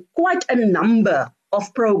quite a number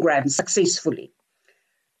of programs successfully.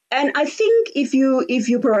 And I think if you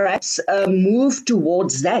perhaps move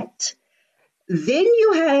towards that, then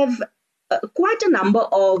you have quite a number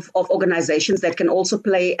of organizations that can also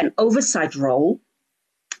play an oversight role.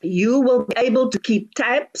 You will be able to keep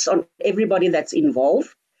tabs on everybody that's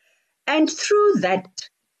involved. And through that,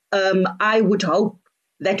 I would hope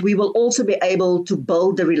that we will also be able to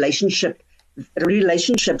build the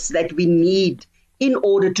relationships that we need in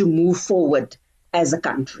order to move forward as a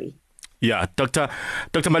country. Yeah, Dr.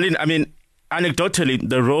 Marlene, anecdotally,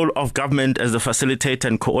 the role of government as the facilitator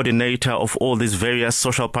and coordinator of all these various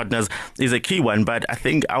social partners is a key one. But I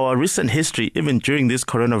think our recent history, even during this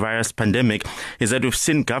coronavirus pandemic, is that we've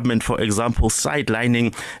seen government, for example,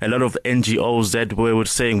 sidelining a lot of NGOs that were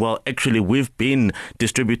saying, well, actually, we've been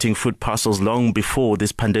distributing food parcels long before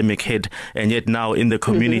this pandemic hit. And yet now in the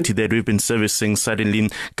community that we've been servicing, suddenly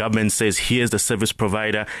government says, here's the service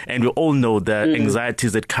provider. And we all know the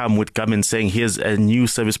anxieties that come with government saying, here's a new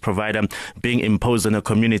service provider being imposed on a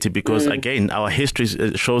community, because again, our history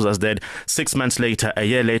shows us that 6 months later, a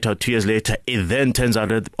year later, 2 years later, it then turns out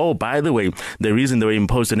that, oh, by the way, the reason they were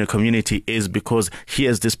imposed on a community is because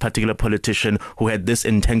here's this particular politician who had this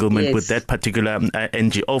entanglement with that particular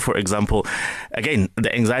NGO, for example. Again,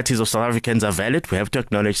 the anxieties of South Africans are valid. We have to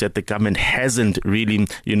acknowledge that the government hasn't really,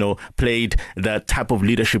 played the type of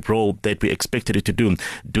leadership role that we expected it to do.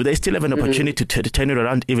 Do they still have an opportunity to turn it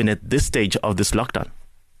around even at this stage of this lockdown?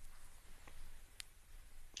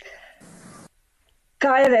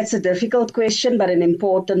 Khaya, that's a difficult question, but an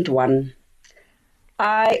important one.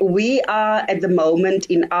 We are at the moment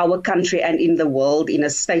in our country and in the world in a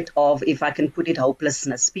state of, if I can put it,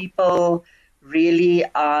 hopelessness. People really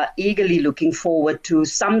are eagerly looking forward to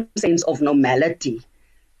some sense of normality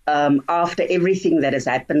after everything that has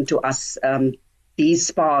happened to us these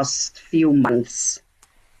past few months.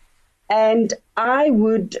 And I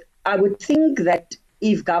would think that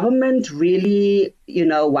if government really,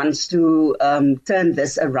 wants to turn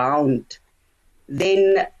this around,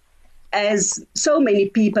 then, as so many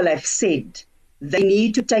people have said, they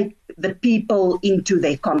need to take the people into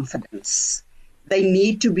their confidence. They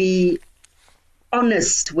need to be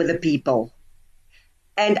honest with the people.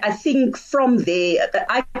 And I think from there,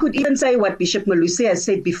 I could even say what Bishop Mpumlwana has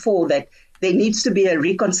said before, that there needs to be a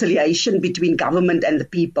reconciliation between government and the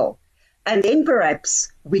people. And then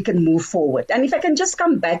perhaps we can move forward. And if I can just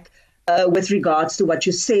come back with regards to what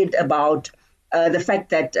you said about the fact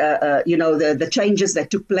that, the changes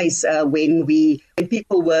that took place when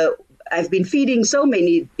people have been feeding so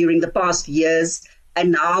many during the past years,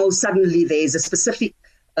 and now suddenly there's a specific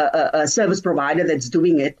service provider that's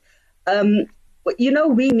doing it.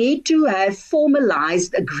 We need to have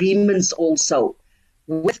formalized agreements also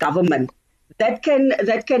with government that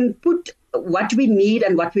can put what we need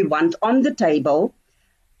and what we want on the table,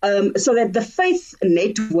 so that the faith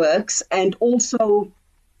networks and also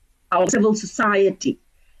our civil society,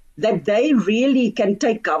 that they really can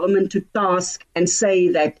take government to task and say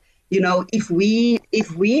that, if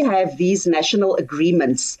we have these national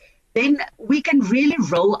agreements, then we can really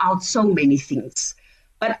roll out so many things.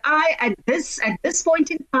 But at this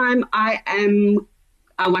point in time, I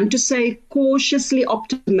want to say cautiously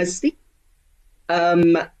optimistic.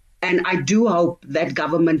 And I do hope that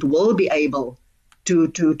government will be able to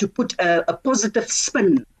put a positive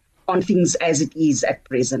spin on things as it is at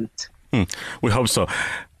present. We hope so.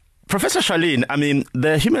 Professor Sharlene,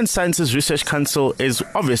 the Human Sciences Research Council is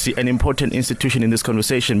obviously an important institution in this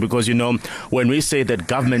conversation because, when we say that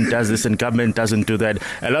government does this and government doesn't do that,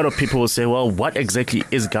 a lot of people will say, well, what exactly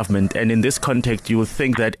is government? And in this context, you will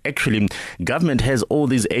think that actually government has all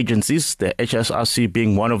these agencies, the HSRC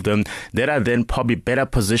being one of them, that are then probably better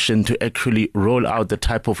positioned to actually roll out the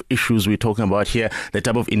type of issues we're talking about here, the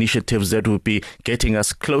type of initiatives that will be getting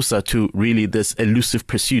us closer to really this elusive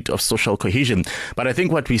pursuit of social cohesion. But I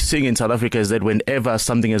think what we're seeing in South Africa is that whenever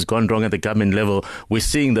something has gone wrong at the government level, we're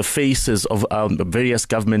seeing the faces of various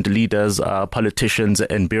government leaders, politicians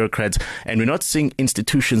and bureaucrats, and we're not seeing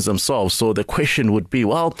institutions themselves. So the question would be,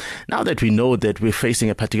 well, now that we know that we're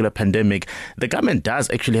facing a particular pandemic, the government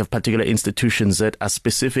does actually have particular institutions that are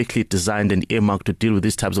specifically designed and earmarked to deal with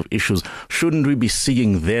these types of issues. Shouldn't we be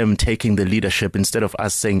seeing them taking the leadership instead of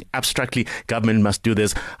us saying abstractly, government must do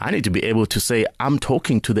this? I need to be able to say, I'm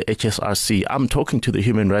talking to the HSRC, I'm talking to the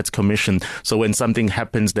Human Rights Commission. So when something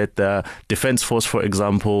happens that the Defence Force, for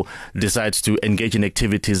example, decides to engage in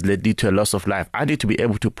activities that lead to a loss of life, I need to be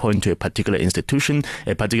able to point to a particular institution,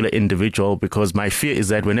 a particular individual, because my fear is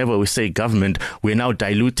that whenever we say government, we're now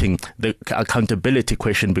diluting the accountability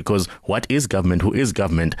question, because what is government? Who is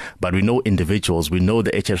government? But we know individuals. We know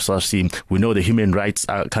the HSRC. We know the Human Rights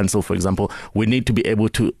Council, for example. We need to be able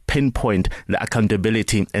to pinpoint the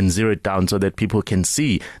accountability and zero it down so that people can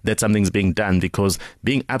see that something's being done, because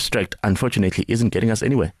being abstract, unfortunately, isn't getting us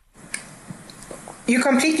anywhere. You're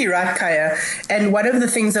completely right, Khaya. And one of the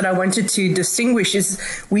things that I wanted to distinguish is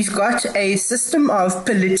we've got a system of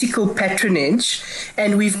political patronage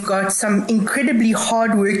and we've got some incredibly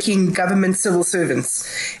hardworking government civil servants.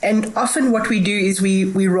 And often what we do is we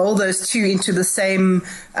roll those two into the same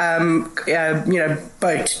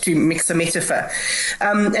boat, to mix a metaphor.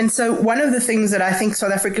 And so one of the things that I think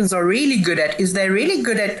South Africans are really good at is they're really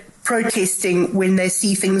good at protesting when they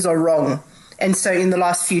see things are wrong. And so in the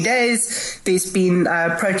last few days, there's been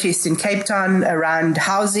protests in Cape Town around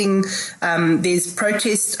housing. There's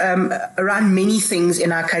protests around many things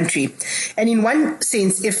in our country. And in one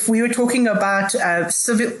sense, if we were talking about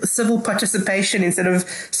civil participation instead of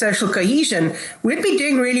social cohesion, we'd be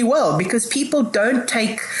doing really well, because people don't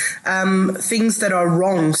take things that are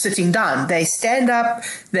wrong sitting down. They stand up,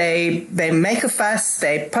 they make a fuss,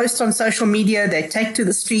 they post on social media, they take to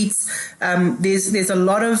the streets. There's a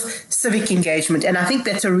lot of civic engagement. And I think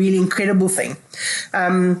that's a really incredible thing.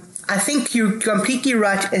 I think you're completely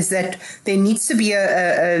right, is that there needs to be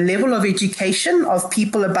a level of education of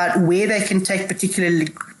people about where they can take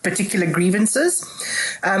particular grievances,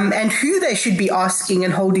 and who they should be asking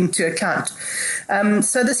and holding to account.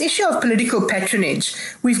 So this issue of political patronage,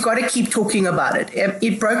 we've got to keep talking about it.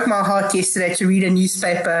 It broke my heart yesterday to read a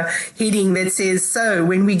newspaper heading that says, so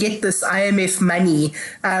when we get this IMF money,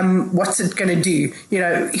 what's it going to do?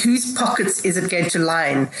 Whose pockets is it going to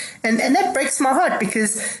line? And that breaks my heart,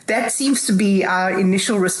 because that seems to be our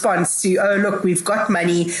initial response to, oh, look, we've got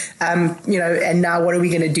money, and now what are we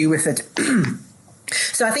going to do with it?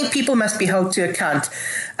 So I think people must be held to account.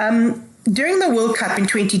 During the World Cup in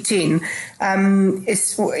 2010,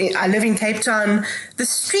 I live in Cape Town. The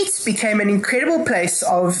streets became an incredible place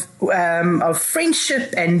of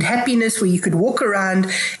friendship and happiness where you could walk around.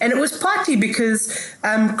 And it was partly because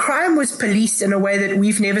crime was policed in a way that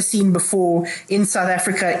we've never seen before in South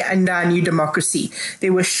Africa under our new democracy.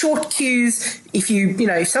 There were short queues. If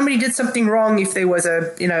if somebody did something wrong, if there was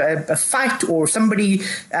a fight or somebody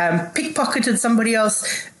pickpocketed somebody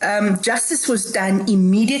else, justice was done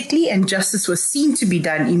immediately, and justice was seen to be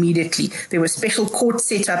done immediately. There were special courts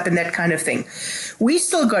set up and that kind of thing. We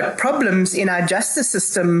still got problems in our justice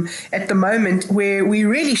system at the moment where we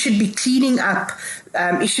really should be cleaning up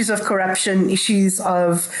issues of corruption, issues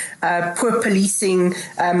of poor policing,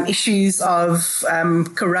 issues of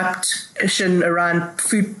corruption around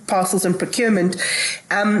food parcels and procurement.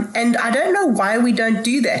 And I don't know why we don't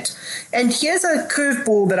do that. And here's a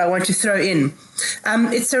curveball that I want to throw in.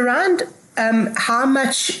 It's around how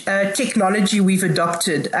much technology we've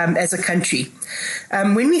adopted as a country.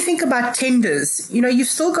 When we think about tenders, you've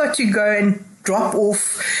still got to go and drop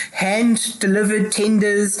off hand-delivered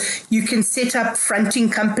tenders. You can set up fronting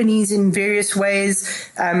companies in various ways.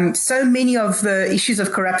 So many of the issues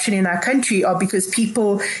of corruption in our country are because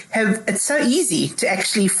people it's so easy to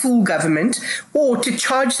actually fool government or to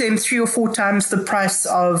charge them 3 or 4 times the price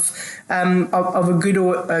of a good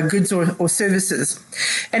or goods or services.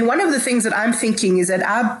 And one of the things that I'm thinking is that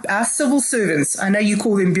our civil servants, I know you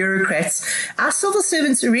call them bureaucrats, our civil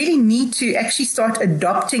servants really need to actually start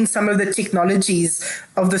adopting some of the technologies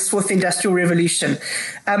of the fourth industrial revolution,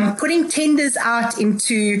 putting tenders out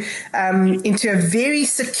into a very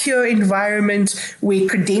secure environment where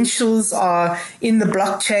credentials are in the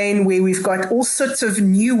blockchain, where we've got all sorts of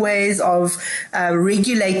new ways of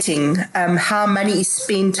regulating how money is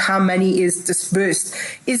spent, how money is disbursed,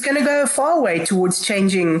 is going to go a far way towards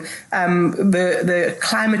changing the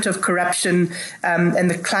climate of corruption and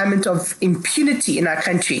the climate of impunity in our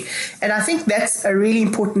country. And I think that's a really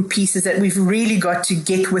important piece, is that we've really got to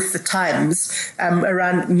get with the times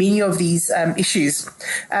around many of these issues.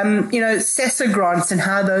 SASSA grants and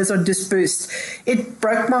how those are dispersed. It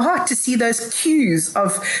broke my heart to see those queues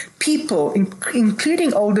of people,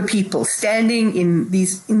 including older people, standing in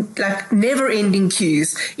these never-ending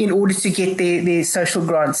queues in order to get their social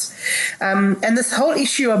grants. And this whole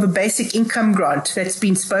issue of a basic income grant that's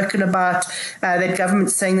been spoken about, that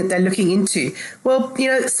government's saying that they're looking into. Well,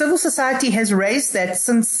 civil society has raised that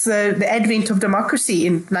since the advent of democracy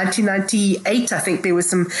in 1998. I think there were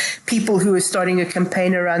some people who were starting a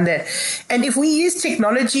campaign around that. And if we use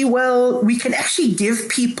technology well, we can actually give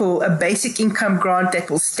people a basic income grant that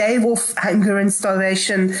will stave off hunger and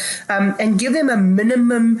starvation, and give them a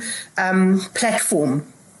minimum platform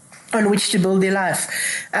on which to build their life.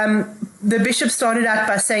 The bishop started out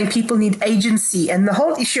by saying people need agency, and the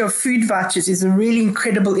whole issue of food vouchers is a really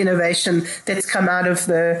incredible innovation that's come out of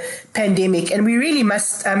the pandemic, and we really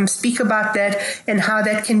must speak about that and how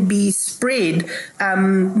that can be spread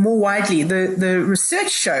more widely. The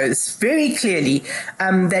research shows very clearly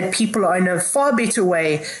that people are in a far better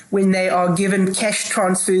way when they are given cash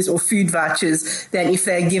transfers or food vouchers than if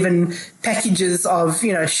they're given packages of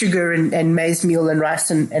sugar and maize meal and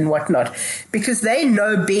rice and whatnot, because they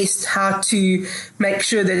know best how to make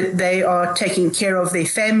sure that they are taking care of their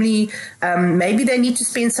family. Maybe they need to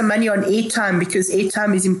spend some money on airtime because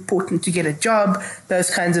airtime is important to get a job, those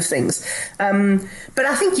kinds of things. But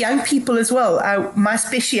I think young people as well. My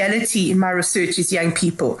speciality in my research is young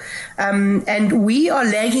people. And we are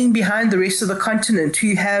lagging behind the rest of the continent,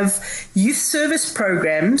 who have youth service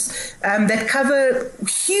programs that cover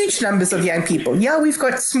huge numbers of young people. Yeah, we've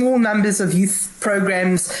got small numbers of youth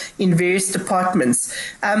programs in various departments.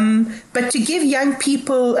 But to give young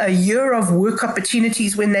people a year of work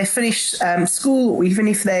opportunities when they finish school, or even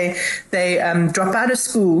if they drop out of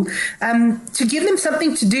school, to give them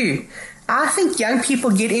something to do. I think young people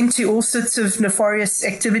get into all sorts of nefarious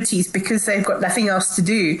activities because they've got nothing else to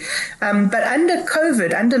do. But under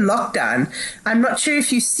COVID, under lockdown, I'm not sure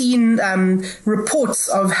if you've seen reports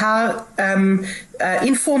of how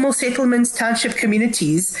informal settlements, township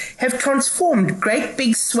communities have transformed great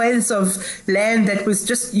big swathes of land that was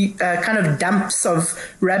just kind of dumps of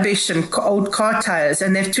rubbish and old car tires,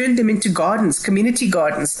 and they've turned them into gardens, community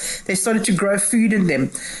gardens. They started to grow food in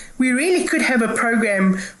them. We really could have a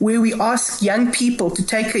program where we ask young people to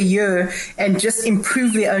take a year and just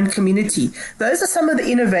improve their own community. Those are some of the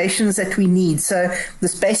innovations that we need. So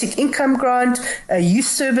this basic income grant, a youth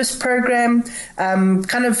service program,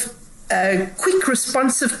 kind of quick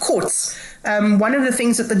responsive courts. One of the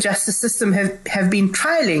things that the justice system have been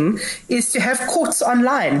trialing is to have courts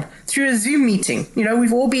online through a Zoom meeting. You know,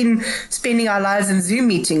 we've all been spending our lives in Zoom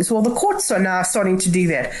meetings. Well, the courts are now starting to do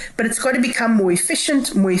that. But it's got to become more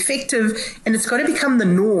efficient, more effective, and it's got to become the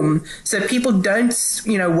norm so people don't,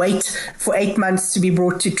 wait for 8 months to be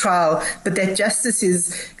brought to trial, but that justice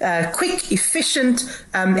is quick, efficient,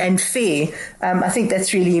 and fair. I think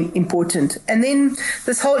that's really important. And then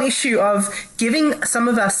this whole issue of giving some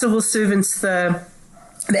of our civil servants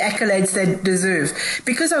the accolades they deserve.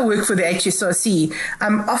 Because I work for the HSRC,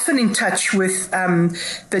 I'm often in touch with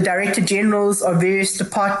the Director Generals of various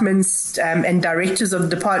departments and directors of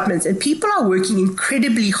departments, and people are working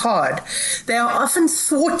incredibly hard. They are often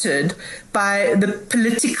thwarted by the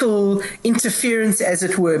political interference, as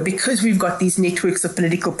it were, because we've got these networks of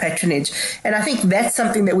political patronage. And I think that's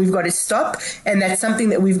something that we've got to stop, and that's something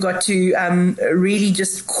that we've got to really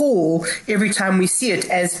just call every time we see it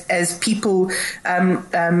as people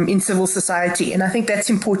in civil society. And I think that's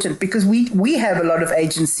important because we have a lot of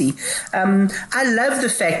agency. I love the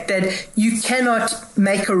fact that you cannot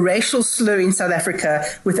make a racial slur in South Africa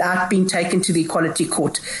without being taken to the Equality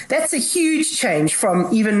Court. That's a huge change from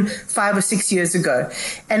even 5 or 6 years ago.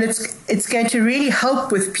 And it's going to really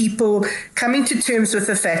help with people coming to terms with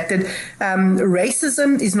the fact that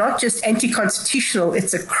racism is not just anti-constitutional,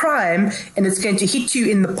 it's a crime, and it's going to hit you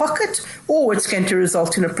in the pocket, or it's going to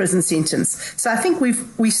result in a prison sentence. So I think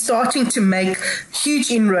we're starting to make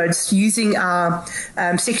huge inroads using our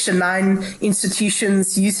Section 9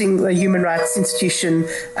 institutions, using the Human Rights Institution,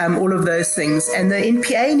 all of those things. And the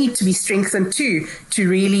NPA need to be strengthened too, to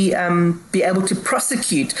really be able to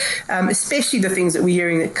prosecute, especially the things that we're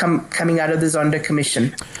hearing that coming out of the Zondo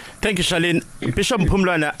Commission. Thank you, Sharlene. Bishop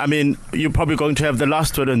Mpumlwana, I mean, you're probably going to have the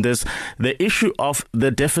last word on this. The issue of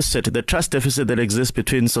the deficit, the trust deficit that exists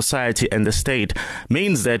between society and the state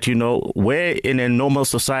means that, where in a normal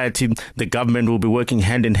society, the government will be working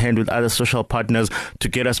hand in hand with other social partners to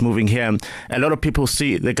get us moving here. A lot of people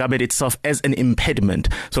see the government itself as an impediment.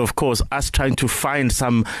 So, of course, us trying to find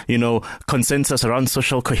some, consensus around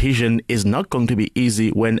social cohesion is not going to be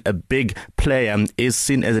easy when a big player is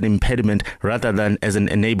seen as an impediment rather than as an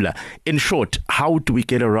enabler. In short, how do we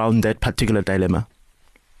get around that particular dilemma?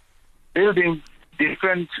 Building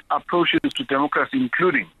different approaches to democracy,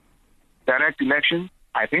 including direct elections,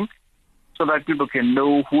 I think, so that people can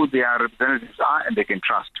know who their representatives are and they can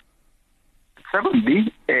trust.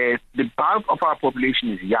 Secondly, the bulk of our population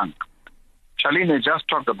is young. Sharlene has just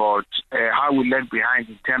talked about how we lag behind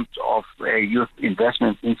in terms of youth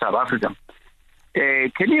investments in South Africa.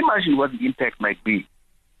 Can you imagine what the impact might be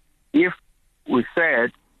if we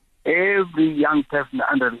said every young person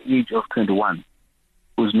under the age of 21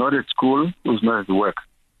 who's not at school, who's not at work,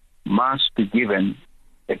 must be given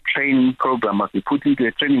a training program, must be put into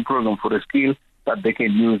a training program for a skill that they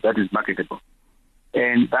can use that is marketable.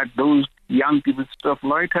 And that those young people stop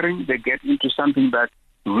loitering, they get into something that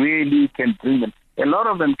really can bring them. A lot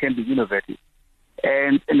of them can be innovative.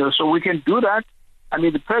 And so we can do that. I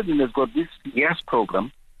mean, the president has got this YES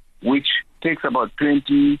program, which takes about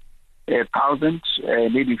 20,000,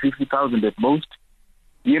 maybe 50,000 at most.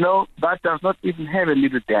 That does not even have a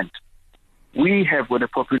little dent. We have got a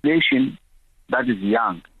population that is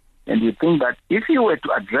young. And we think that if you were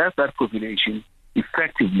to address that population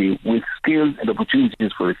effectively with skills and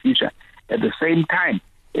opportunities for the future, at the same time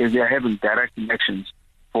as they are having direct elections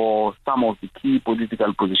for some of the key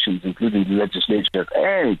political positions, including the legislature,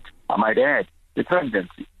 and I might add, the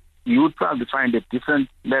presidency, you would probably find a different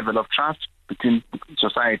level of trust between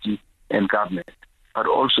society and government. But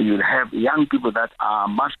also you'll have young people that are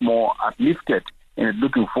much more uplifted and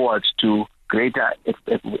looking forward to greater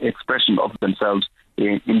expression of themselves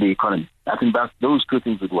in the economy. I think that those two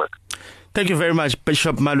things would work. Thank you very much,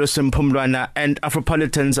 Bishop Mpumlwana. And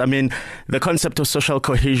Afropolitans, I mean, the concept of social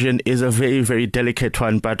cohesion is a very, very delicate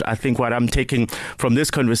one. But I think what I'm taking from this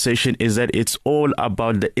conversation is that it's all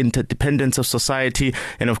about the interdependence of society.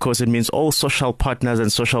 And of course, it means all social partners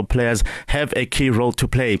and social players have a key role to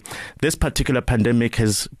play. This particular pandemic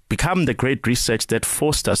has become the great research that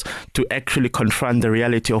forced us to actually confront the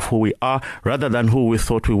reality of who we are rather than who we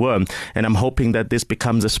thought we were. And I'm hoping that this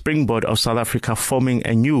becomes a springboard of South Africa forming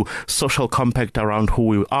a new social compact around who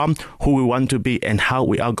we are, who we want to be, and how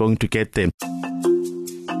we are going to get there.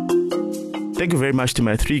 Thank you very much to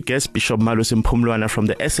my three guests, Bishop Mpumlwana from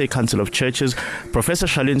the SA Council of Churches, Professor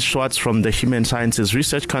Sharlene Swartz from the Human Sciences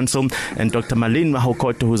Research Council, and Dr. Marlene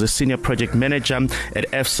Mohokoto, who's a Senior Project Manager at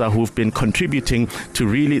EFSA, who've been contributing to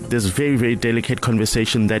really this very, very delicate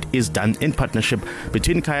conversation that is done in partnership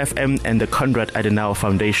between Khaya FM and the Konrad Adenauer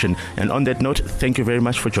Foundation. And on that note, thank you very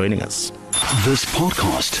much for joining us. This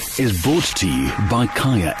podcast is brought to you by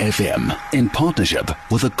Khaya FM in partnership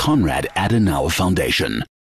with the Konrad Adenauer Foundation.